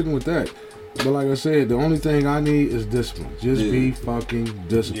bullshitting with that. But like I said, the only thing I need is discipline. Just be fucking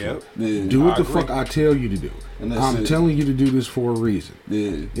disciplined. Do what the fuck I tell you to do. I'm telling you to do this for a reason.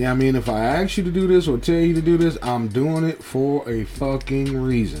 Yeah, I mean, if I ask you to do this or tell you to do this, I'm doing it for a fucking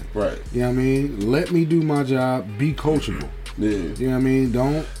reason. Right. You know what I mean? Let me do my job. Be coachable. You know what I mean?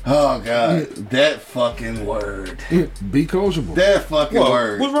 Don't. Oh, God. That fucking word. Be coachable. That fucking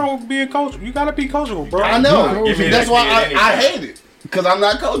word. What's wrong with being coachable? You gotta be coachable, bro. I know. That's why I hate it. Because I'm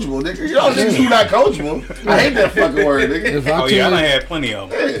not coachable, nigga. You know niggas who not coachable. I hate that fucking word, nigga. I done had plenty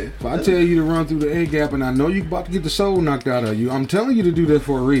of them. If I tell you to run through the A gap and I know you're about to get the soul knocked out of you, I'm telling you to do that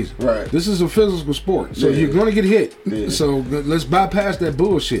for a reason. Right. This is a physical sport, so you're going to get hit. So let's bypass that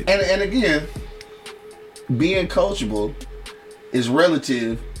bullshit. And again, being coachable is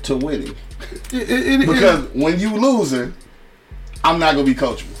relative to winning. Because when you losing, I'm not going to be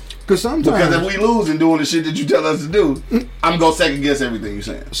coachable. Because if we lose and doing the shit that you tell us to do, I'm gonna second guess everything you're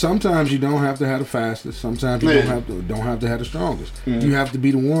saying. Sometimes you don't have to have the fastest. Sometimes you don't have to have the strongest. You have to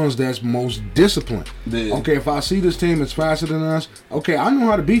be the ones that's most disciplined. Okay, if I see this team that's faster than us, okay, I know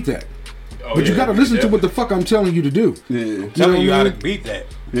how to beat that. But you gotta listen to what the fuck I'm telling you to do. Telling you how to beat that.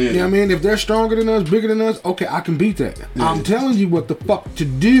 You know what I mean? If they're stronger than us, bigger than us, okay, I can beat that. I'm telling you what the fuck to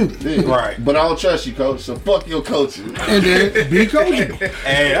do. Right. But I don't trust you, coach, so fuck your coaching. And then be coachable.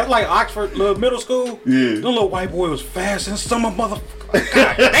 Hey, that's like Oxford middle school. The little white boy was fast and some motherfucker.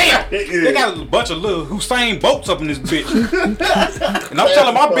 God damn. They got a bunch of little Hussein Bolts up in this bitch. And I'm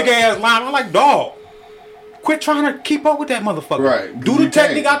telling my big ass line, I'm like, dog, quit trying to keep up with that motherfucker. Right. Do the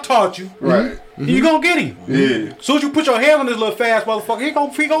technique I taught you. Right. You gonna get him. As soon as you put your hand on this little fast motherfucker, he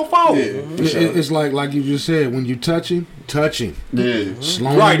gonna fall. It's like you just said, when you touch him. Slow him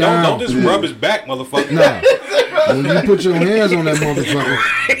down. Don't just rub his back, motherfucker. Nah. When you put your hands on that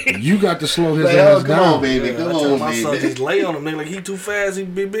motherfucker, you got to slow his ass down. Come on, baby. Come on, my baby. son just lay on him, nigga. Like he too fast, he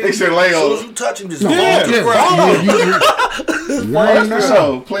be big. They said lay on him. As soon as you touch him, just fall to the ground. That's for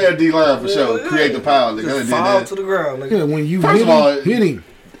sure. Play a D-line for sure. Create the power, nigga. Just fall to the ground, nigga. Yeah, when you hit him.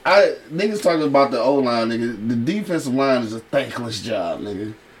 Niggas talking about the O-line, nigga. The defensive line is a thankless job,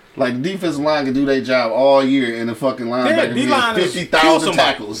 nigga. Like, the defensive line can do their job all year, and the fucking linebacker get 50,000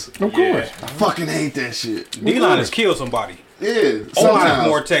 tackles. Of course. I fucking hate that shit. D-line has killed somebody. Yeah. O-line is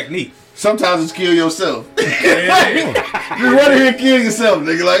more technique. Sometimes it's kill yourself. Just run in here and kill yourself,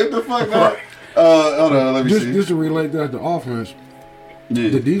 nigga. Like, what the fuck, man? Hold on, let me see. Just to relate that to offense,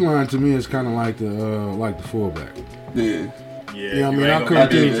 the D-line to me is kind of like the fullback. Yeah, I mean, I'll come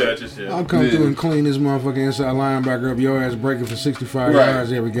through and clean this motherfucking inside linebacker up your ass breaking for 65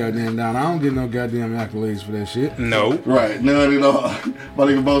 yards every goddamn down. I don't get no goddamn accolades for that shit. No. Right, none at all. My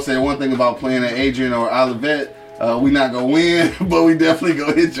nigga both said one thing about playing at Adrian or Olivet, we not gonna win, but we definitely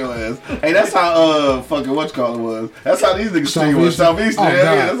gonna hit your ass. Hey, that's how fucking whatchamacallit was. That's how these niggas treat was. Southeastern.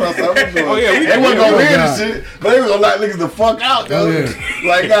 That's how Southeastern was. They wasn't gonna win and shit, but they was gonna knock niggas the fuck out, though.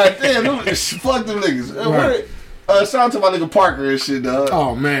 Like, goddamn, fuck them niggas. Right. Shout out to my nigga Parker and shit, dog.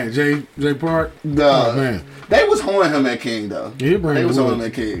 Oh man, Jay Park. Oh man, they was honing him at King though. Yeah, they was honing him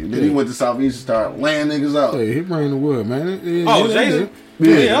at King. Then he went to Southeast and started laying niggas out. Yeah, he bring the wood, man. Jason.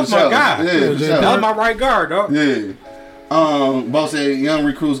 Yeah, that's my guy. That was my right guard, dog. Yeah. Both said young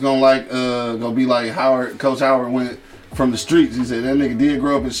recruits gonna be like Howard. Coach Howard went from the streets. He said that nigga did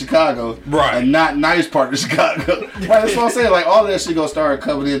grow up in Chicago, right? A not nice part of Chicago. Right. That's what I'm saying. Like all of that shit gonna start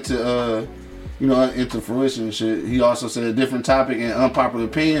coming into into fruition and shit. He also said a different topic and unpopular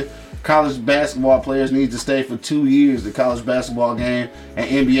opinion. College basketball players need to stay for 2 years. The college basketball game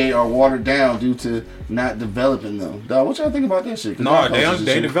and NBA are watered down due to not developing them. Dog, what y'all think about that shit? No, they ain't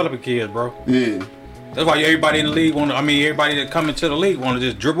developing kids, bro. Yeah. That's why everybody in the league everybody that come into the league want to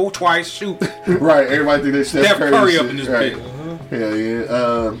just dribble twice, shoot. Right, everybody think they Steph Curry up in this bitch. Hell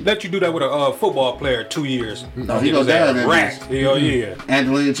yeah. Let you do that with a football player 2 years. No, he goes down there. Hell yeah.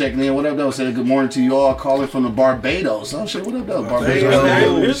 Angelina checking in. What up, though? Said good morning to you all. Calling from the Barbados. Oh, shit. What up, though?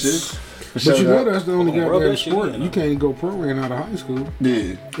 Barbados. But you know that's the only goddamn sport. You can't go pro right out of high school. Yeah.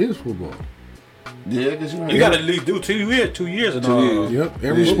 It is football. Yeah, because you got to at least do 2 years. 2 years. Yep.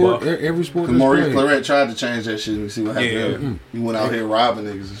 Every sport. Every sport. Maurice Claret tried to change that shit and see what happened. Yeah. He went out here robbing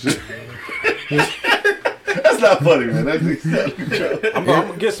niggas and shit. That's not funny, man. I'm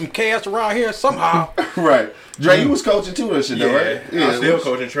gonna get some cash around here somehow. Right. Dre, you was coaching too and shit, though, right? Yeah, I'm still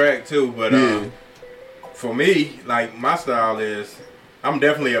coaching track too, but for me, like my style is I'm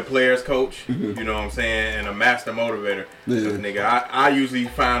definitely a player's coach, you know what I'm saying, and a master motivator. Yeah. Nigga, I usually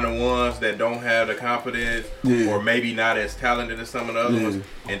find the ones that don't have the confidence or maybe not as talented as some of the other ones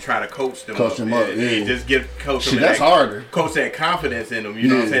and try to coach them up. And just coach them that's harder. Coach that confidence in them, you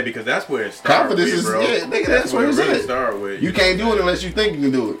know what I'm saying, because that's where it starts. Confidence is, bro. nigga, that's where it really starts with. You can't do it unless you think you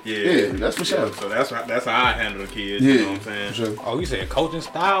can do it. Yeah, that's for sure. So that's how I handle the kids, you know what I'm saying. For sure. Oh, you said coaching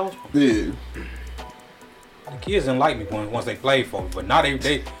styles? Yeah. The kids didn't like me once they played for me, but now I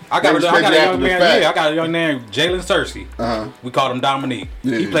got a young man. Yeah, I got a young man, Jalen Cersei. We called him Dominique.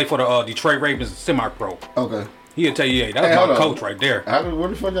 Yeah. He played for the Detroit Ravens semi-pro. Okay. He'll tell you, that was my coach right there. Where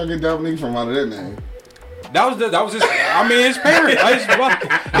the fuck y'all get Dominique from out of that name? That was his. I mean, his parents. His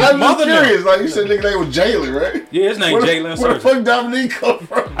I'm mother. Curious. Like you said, nigga name was Jalen, right? Yeah, his name Jalen Cersei. Where the fuck Dominique come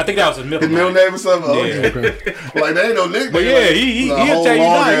from? I think that was his middle name. His middle name or something. Yeah. Okay. Like they ain't no nickname. But yeah, he'll tell you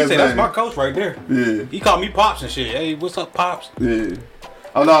now. He said that's my coach right there. Yeah. He called me Pops and shit. Hey, what's up, Pops? Yeah.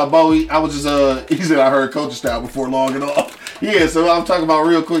 Oh no, Bowie. I was just he said I heard coaching style before long and all. Yeah, so I'm talking about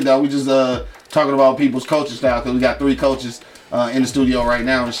real quick though. We just talking about people's coaching style because we got 3 coaches in the studio right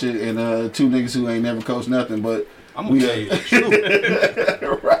now and shit, and 2 niggas who ain't never coached nothing, but. I'm gonna tell you the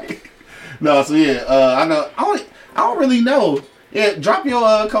truth. Right. No, so yeah, I know. I don't really know. Yeah, drop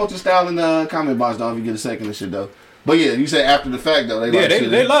your coaching style in the comment box, though, if you get a second and shit, though. But yeah, you said after the fact, though.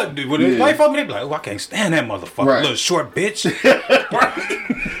 They love when they play for me. They be like, oh, I can't stand that motherfucker, little short bitch.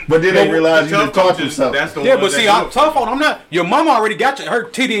 But then they realize you just taught yourself. But see, I'm tough on. I'm not. Your mama already got her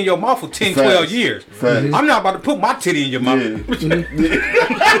titty in your mouth for 10, 12 years. I'm not about to put my titty in your mouth.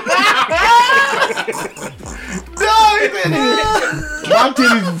 My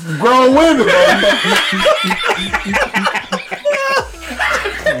titties grown women,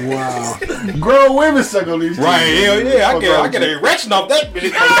 Wow. Grown women suck on these titties. Right, hell yeah. I get an erection off that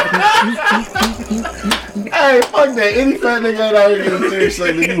bitch. Hey, fuck that. Any fat nigga ain't out here getting titties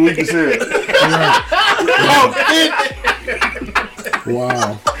sucked, then you weak as hell.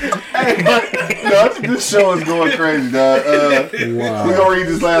 Wow. Hey, but this show is going crazy, dog. Wow. We're gonna read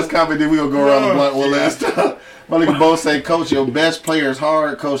this last comment, then we're gonna go around the block one last time. My nigga both say, coach your best players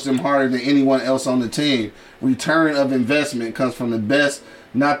hard, coach them harder than anyone else on the team. Return of investment comes from the best,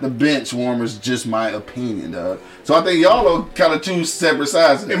 not the bench warmers, just my opinion, dog. So I think y'all are kind of 2 separate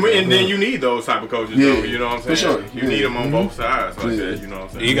sides. And then you need those type of coaches, though, you know what I'm saying? For sure. You need them on both sides like that, you know what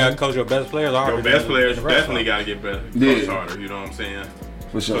I'm saying? You got to coach your best players harder. Your best players definitely got to get better, coach harder, you know what I'm saying?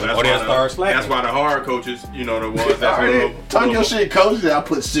 For sure. So that's why the hard coaches, you know, the ones that's talk your shit, coach. I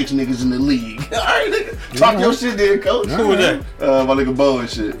put 6 niggas in the league. All right, nigga. Talk your shit there, coach. Who was that? My nigga Bo and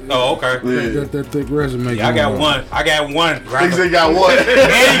shit. Oh, okay. Yeah. Got that thick resume. Yeah, I got one. Niggas ain't got one. And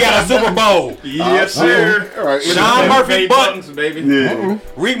he got a Super Bowl. Yes, sir. All right. Sean Murphy Buttons, baby. Yeah.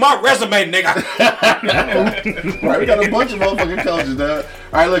 Read my resume, nigga. Right, we got a bunch of motherfucking coaches, dog.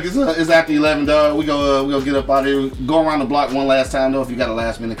 All right, look, it's after 11, dog. We go get up out of here. Go around the block one last time, though. If you got a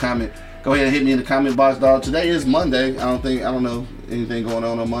last minute comment, go ahead and hit me in the comment box, dog. Today is Monday. I don't know anything going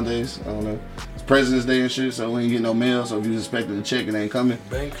on Mondays. I don't know. It's President's Day and shit, so we ain't getting no mail. So if you expecting a check, it ain't coming.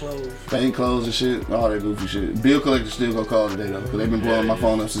 Bank closed and shit, all that goofy shit. Bill collector still gonna call today though, because they've been blowing my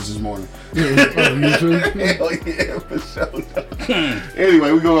phone up since this morning. You too? Hell yeah, for sure.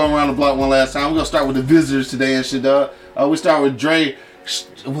 Anyway, we go around the block one last time. We're gonna start with the visitors today and shit, dog. We start with Dre.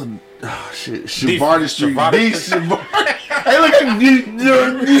 Shavardi Street. Hey, look at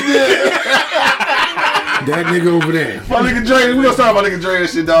that nigga over there. My nigga Dre. We gonna start with my nigga Dre and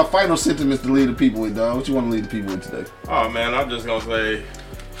shit, dog. Final sentiments to lead the people with, dog. What you want to lead the people with today? Oh man, I'm just gonna say,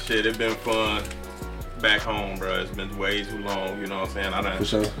 shit, it been fun back home, bro. It's been way too long. You know what I'm saying? For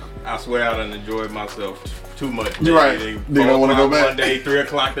sure. I swear I done enjoyed myself too much. You're right. Nigga don't want to go back. One day, 3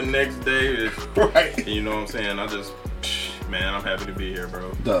 o'clock the next day. Right. You know what I'm saying? Man, I'm happy to be here,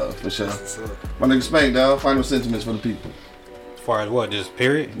 bro. Duh, for sure. My nigga Spank, dog. Final sentiments for the people. As far as what, just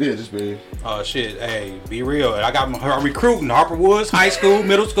period? Yeah, just period. Shit, hey, be real. I got my recruiting, Harper Woods, high school,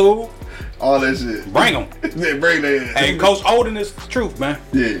 middle school. All that shit. Bring them. Yeah, bring that. Hey, Coach Olden is the truth, man.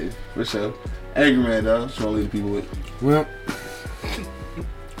 Yeah, for sure. Angry man, dog. Just want to lead the people with. Well,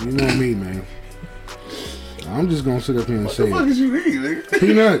 you know me, man. I'm just gonna sit up here and say what the fuck is you eating, nigga?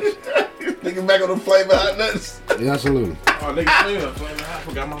 Peanuts. Nigga back on the flavor hot nuts. Yeah, absolutely. Oh, nigga, flavor hot.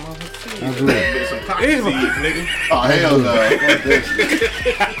 Forgot my mama. Absolutely. Some pocket seeds, nigga. Oh, hell no. Fuck that shit.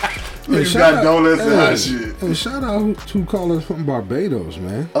 Niggas got donuts and hot shit. Hey, shout out to callers from Barbados,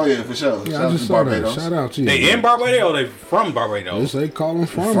 man. Oh, yeah, for sure. Yeah, shout I just saw that. Shout out to you. They in Barbados or they from Barbados? They call them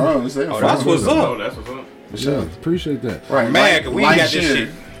from. That's what's up. Oh, that's what's up. For sure. Yeah, appreciate that. Right. Man, we got this shit.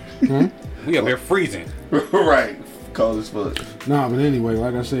 Huh? We up here freezing. Right. Cold as fuck. Nah, but anyway,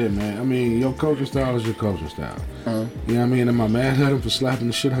 like I said, man, I mean, your coaching style is your coaching style. Uh-huh. You know what I mean? Am I mad at him for slapping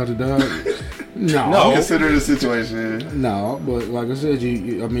the shit out of the dog? No. Consider the situation. No, but like I said,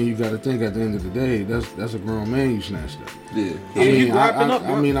 you got to think at the end of the day, that's a grown man you snatched up. Yeah.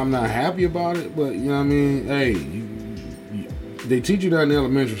 I mean, I'm not happy about it, but you know what I mean? Hey, they teach you that in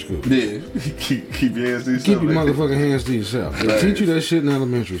elementary school. Yeah. Keep your hands to yourself. Keep your motherfucking hands to yourself. They teach you that shit in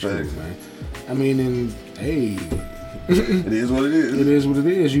elementary school, Thanks. man. I mean, and hey, it is what it is. It is what it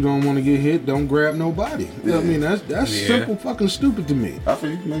is. You don't want to get hit, don't grab nobody. Yeah. I mean, that's simple fucking stupid to me. I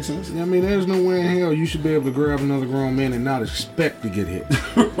feel you. Makes sense. I mean, there's no way in hell you should be able to grab another grown man and not expect to get hit.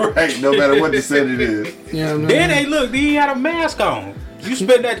 Right, no matter what the set it is. You know what I mean? Then they look, he had a mask on. You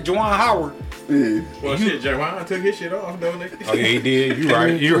spent that to Juwan Howard. Yeah. Well, shit, Juwan took his shit off, though. Oh, yeah, he did. You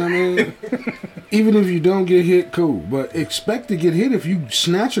right. You know what I mean? Even if you don't get hit, cool. But expect to get hit if you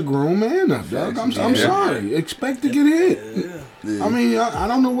snatch a grown man up, dog. I'm sorry. Expect to get hit. Yeah. I mean, I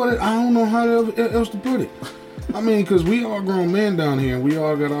don't know I don't know how else to put it. I mean, because we all grown men down here, and we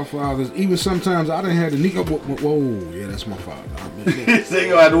all got our fathers. Even sometimes I done had to sneak up. Whoa, yeah, that's my father. So you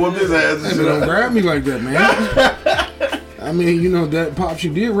gonna have to whoop his ass. Hey, don't grab me like that, man. I mean, you know that pops.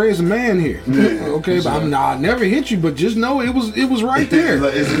 You did raise a man here, okay? But I never hit you, but just know it was right there.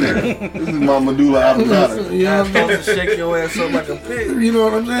 This is my medulla oblongata. You know, I'm supposed to shake your ass up like a pig. You know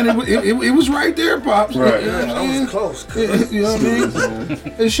what I'm saying? It was right there, pops. Right. Yeah, I was close. You know what I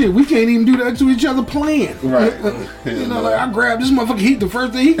mean? And shit, we can't even do that to each other playing. Right. You know, like I grabbed this motherfucker. The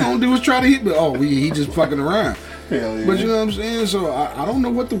first thing he gonna do is try to hit me. Oh, he just fucking around. Hell yeah. But you know what I'm saying? So I don't know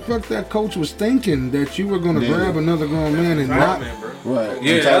what the fuck that coach was thinking, that you were gonna grab another grown man and not. Right.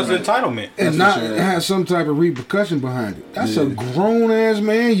 Yeah, that was entitlement. And not have some type of repercussion behind it. That's a grown ass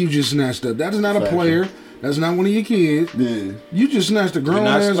man you just snatched up. That is not a player. That's not one of your kids. Yeah. You just snatched a grown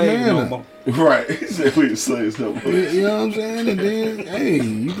ass man up. Right. He said we slaves no more. You know what I'm saying? And then, hey,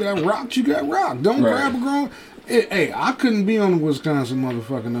 you got rocked, you got rocked. Don't grab a grown. Hey, I couldn't be on the Wisconsin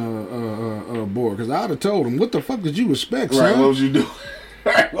motherfucking board because I'd have told him, what the fuck did you expect, son? Right, what was you doing?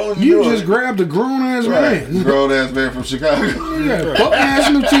 Right, what was You doing? just grabbed a grown ass man. Grown ass man from Chicago. Yeah, fuck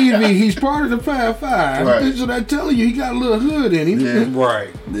national TV. He's part of the 5-5. Right. So that telling you he got a little hood in him. Yeah. Right.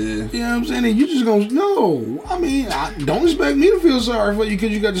 Yeah. You know what I'm saying? And you just gonna, no. I mean, don't expect me to feel sorry for you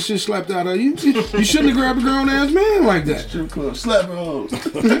because you got the shit slapped out of you. You shouldn't have grabbed a grown ass man like that. Strip club, slapping hoes.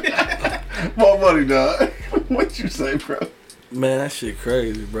 More money, dog. What you say, bro? Man, that shit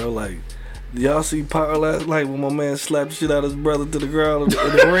crazy, bro. Like, y'all see Power last night when my man slapped the shit out of his brother to the ground in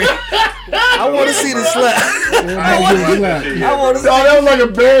the ring? I want to see the slap. I want to see. Oh, that was like a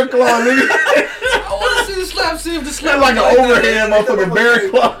bear claw, nigga. I want to see the slap. See if the slap Like an overhand motherfucking bear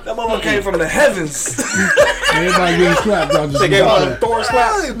claw. That motherfucker came from the heavens. Everybody getting slapped out. They gave him a Thor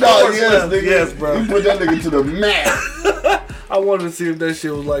slap. No, yes, nigga. Yes, bro. You put that nigga to the mat. I wanted to see if that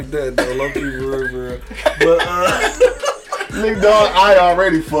shit was like that, though. Low key, for real. But, Nigga, dog, I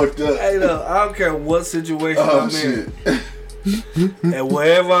already fucked up. hey, look, I don't care what situation Oh, I'm shit. in. And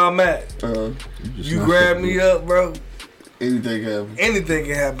wherever I'm at, you grab me up, bro. Anything happen. Anything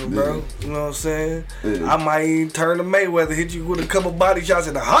can happen, bro. You know what I'm saying? Yeah. I might even turn to Mayweather, hit you with a couple body shots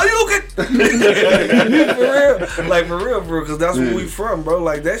in the Hadouken. For real. Like, for real, bro. Because that's where we from, bro.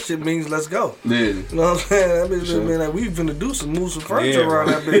 Like, that shit means let's go. Yeah. You know what I'm saying? That bitch mean like we finna move some furniture around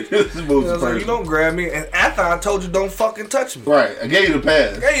that bitch. You know what I'm saying? You don't grab me. And after I told you don't fucking touch me. Right. I gave you the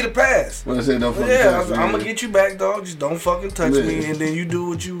pass. I gave you the pass. When I said don't fucking Yeah, touch me. I'm gonna get you back, dog. Just don't fucking touch Yeah. me. And then you do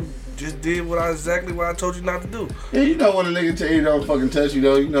what you just did exactly what I told you not to do. Yeah, you know when a nigga tell you don't fucking touch you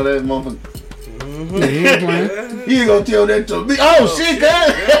though, you know that motherfucker. Mm-hmm. You ain't gonna tell that to me. Oh shit,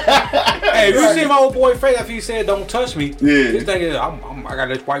 guys. Hey, if you see my old boy face after he said don't touch me, Yeah. his thing is I got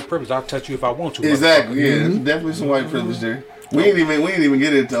this white privilege. I'll touch you if I want to. Exactly. Yeah, there's definitely some white privilege there. We ain't even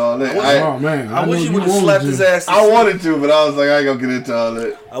get into all that. Oh man, I wish know you would have slapped his ass. I wanted to, but I was like, I ain't gonna get into all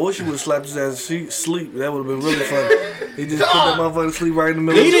that. I wish you would have slapped his ass to sleep. That would have been really funny. He just put that motherfucker to sleep right in the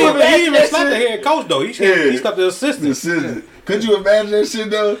middle. He of the didn't even slap the head coach though. He slapped the assistant. Could you imagine that shit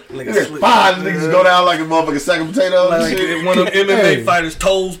though? Like Five niggas go down like a motherfucking sack of potatoes like and shit. one of them MMA fighters'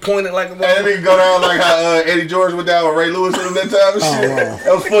 toes pointed like a And that nigga go down like how Eddie George went down with Ray Lewis and that time and shit. wow.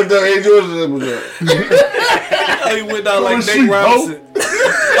 That was fucked up. Eddie George was up. He went down like Nate sleep, Robinson.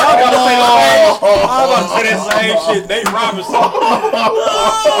 I was about to say that same shit. Nate Robinson.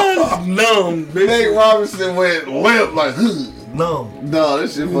 Numb, bitch. Nate Robinson went limp like, Numb. no,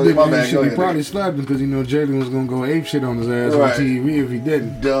 this shit funny. My bad. Go He ahead. probably slapped him because you know Jalen was gonna go ape shit on his ass Right. on TV if he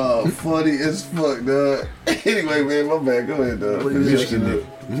didn't. Dog, funny as fuck, dog. Anyway, man, my bad. Go ahead, dog.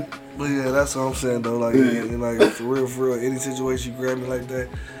 But yeah, that's what I'm saying though. Like, like for real, any situation you grab me like that,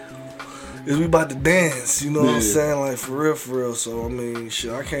 is we about to dance. You know what I'm saying? Like for real. So I mean,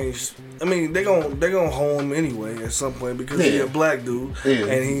 shit, I can't. I mean, they gonna hold him anyway at some point because he's a black dude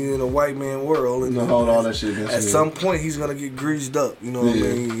and he's in a white man world. And hold all that shit. At some point, he's gonna get greased up. You know what I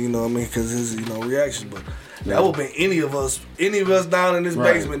mean? You know what I mean? Because his reaction, but. That would have been any of us down in this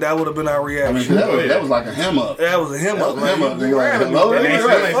basement. That would have been our reaction. I mean, that was like a hem up. That was a hem up. They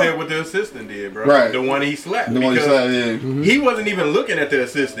said what the assistant did, bro. Right. The one he slapped. The one he slapped. He wasn't even looking at the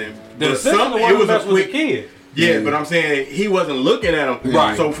assistant. The assistant was a quick kid. Yeah, but I'm saying he wasn't looking at him.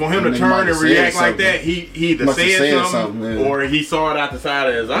 Right. So for him to turn and react like that, he either said something or he saw it out the side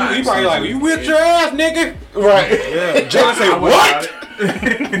of his eye. He probably like, you whipped your ass, nigga. Right. Yeah. Jalen said, what?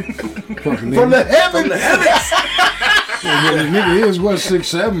 From the heavens. Yeah, the nigga is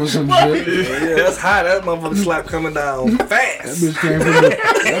 6'7" or some shit. Yeah, that's high. That motherfucker slap coming down fast. That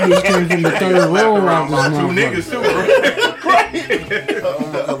bitch came from the third row around this motherfucker. Two niggas too,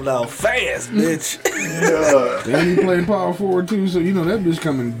 bro. Coming down fast, bitch. And he played power forward too, so you know that bitch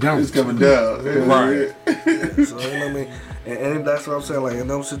coming down. It's coming down. Right. So you know what I mean? And that's what I'm saying. Like in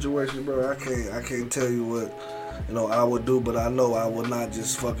those situations, bro, I can't tell you what. I would do, but I know I would not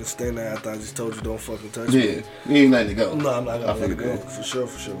just fucking stand there after I just told you don't fucking touch me. Yeah, you ain't letting it go. No, I'm not gonna let it go. For sure.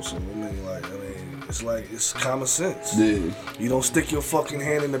 So it's common sense. Yeah. You don't stick your fucking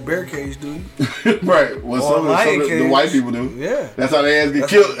hand in the bear cage, do you? Right. Well, some of the white people do. Yeah. That's how their ass get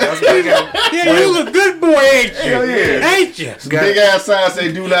killed. Yeah, you a good boy, ain't you? Hell yeah. Ain't you? Big ass sign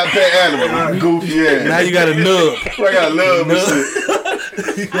say do not pet animals. Goofy ass. Now you got a nub. I got a nub and shit.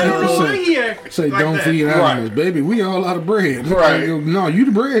 I don't know here. Say like don't feed animals, baby. We all out of bread. Right. No, you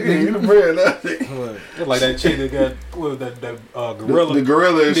the bread. Yeah, you the bread. Just like that chick that got that gorilla. The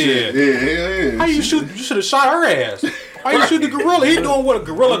gorilla and shit. Yeah. How you shoot? You should have shot her ass. Why you shoot the gorilla? He doing what a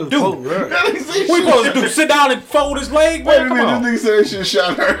gorilla do. What you supposed to do? Sit down and fold his leg? Wait a minute, this nigga said he should have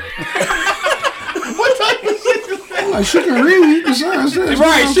shot her. What type of shit is that? Like, she can read. The sign says.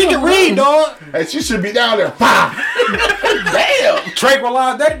 Right, she can read, dog. And she should be down there. Damn.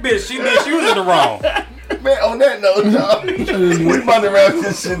 Tranquilize that bitch. She was in the wrong. Man, on that note, dog, we about to wrap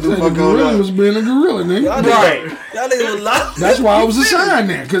this shit the fuck gorilla on was being a gorilla, nigga. Y'all niggas was lying. That's why I was assigned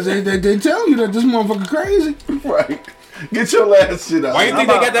there, because they tell you that this motherfucker crazy. Right. Get your last shit out. Why you think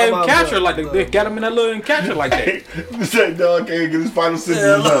they got that capture like that? They got him in that little capture like that. This ain't dog can't get his final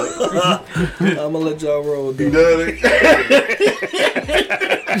sentence out. I'm gonna let y'all roll. You done it?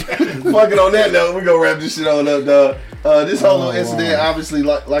 Fucking on that note, we gonna wrap this shit on up, dog. This whole little incident, obviously,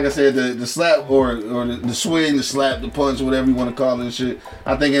 like I said, the slap or the swing, the slap, the punch, whatever you want to call it and shit.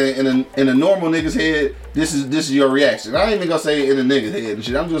 I think in a normal nigga's head, this is your reaction. I ain't even gonna say in a nigga's head and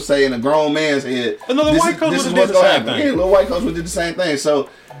shit. I'm just saying in a grown man's head. Another white coach would have did the same thing. Yeah, little white coach would did the same thing. So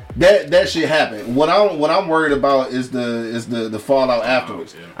that shit happened. What I'm worried about is the fallout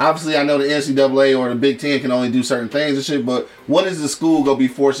afterwards. Obviously, I know the NCAA or the Big Ten can only do certain things and shit, but what is the school gonna be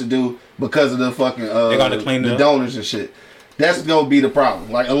forced to do because of the fucking the donors and shit? That's gonna be the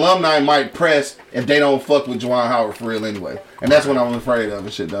problem. Like alumni might press if they don't fuck with Juwan Howard for real anyway, and that's what I'm afraid of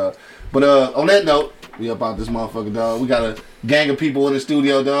and shit, dog. But on that note, we up out this motherfucker, dog. We got a gang of people in the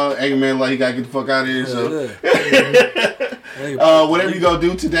studio, dog. Angry man, like he gotta get the fuck out of here. So, whatever you gonna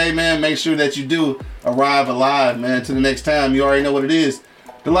do today, man, make sure that you do arrive alive, man. To the next time, you already know what it is.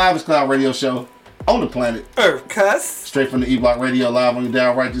 The Livest Cloud Radio Show on the planet Earth, cuss. Straight from the E-Block Radio, live on your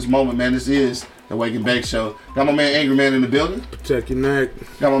dial right this moment, man. This is the Wake and Bake Show. Got my man Angry Man in the building. Protect your neck.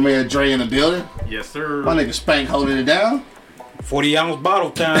 Got my man Dre in the building. Yes, sir. My nigga Spank holding it down. 40-ounce bottle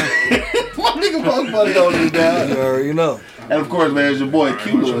time. My nigga Bugs Buddy holding it down. You already know. And of course, man, it's your boy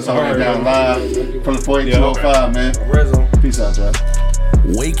Q Lewis holding it down live from the 48205, man. Peace out, y'all.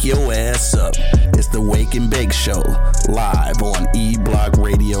 Wake your ass up. It's the Wake and Bake Show, live on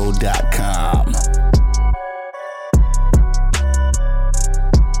eblockradio.com.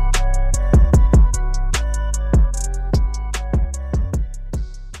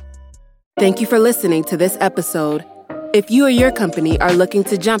 Thank you for listening to this episode. If you or your company are looking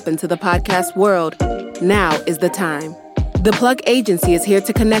to jump into the podcast world, now is the time. The Plug Agency is here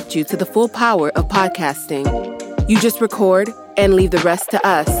to connect you to the full power of podcasting. You just record and leave the rest to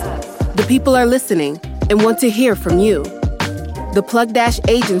us. The people are listening and want to hear from you.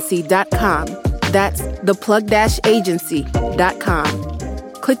 Theplug-agency.com. That's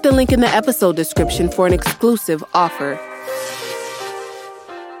theplug-agency.com. Click the link in the episode description for an exclusive offer.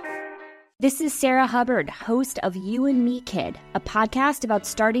 This is Sarah Hubbard, host of You and Me Kid, a podcast about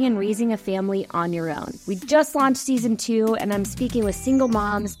starting and raising a family on your own. We just launched season 2, and I'm speaking with single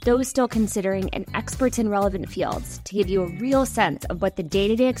moms, those still considering, and experts in relevant fields to give you a real sense of what the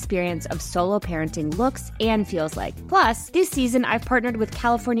day-to-day experience of solo parenting looks and feels like. Plus, this season, I've partnered with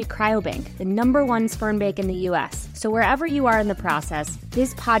California Cryobank, the #1 sperm bank in the U.S. So wherever you are in the process,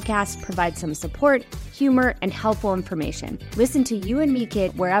 this podcast provides some support, humor, and helpful information. Listen to You and Me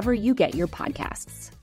Kid wherever you get your podcasts.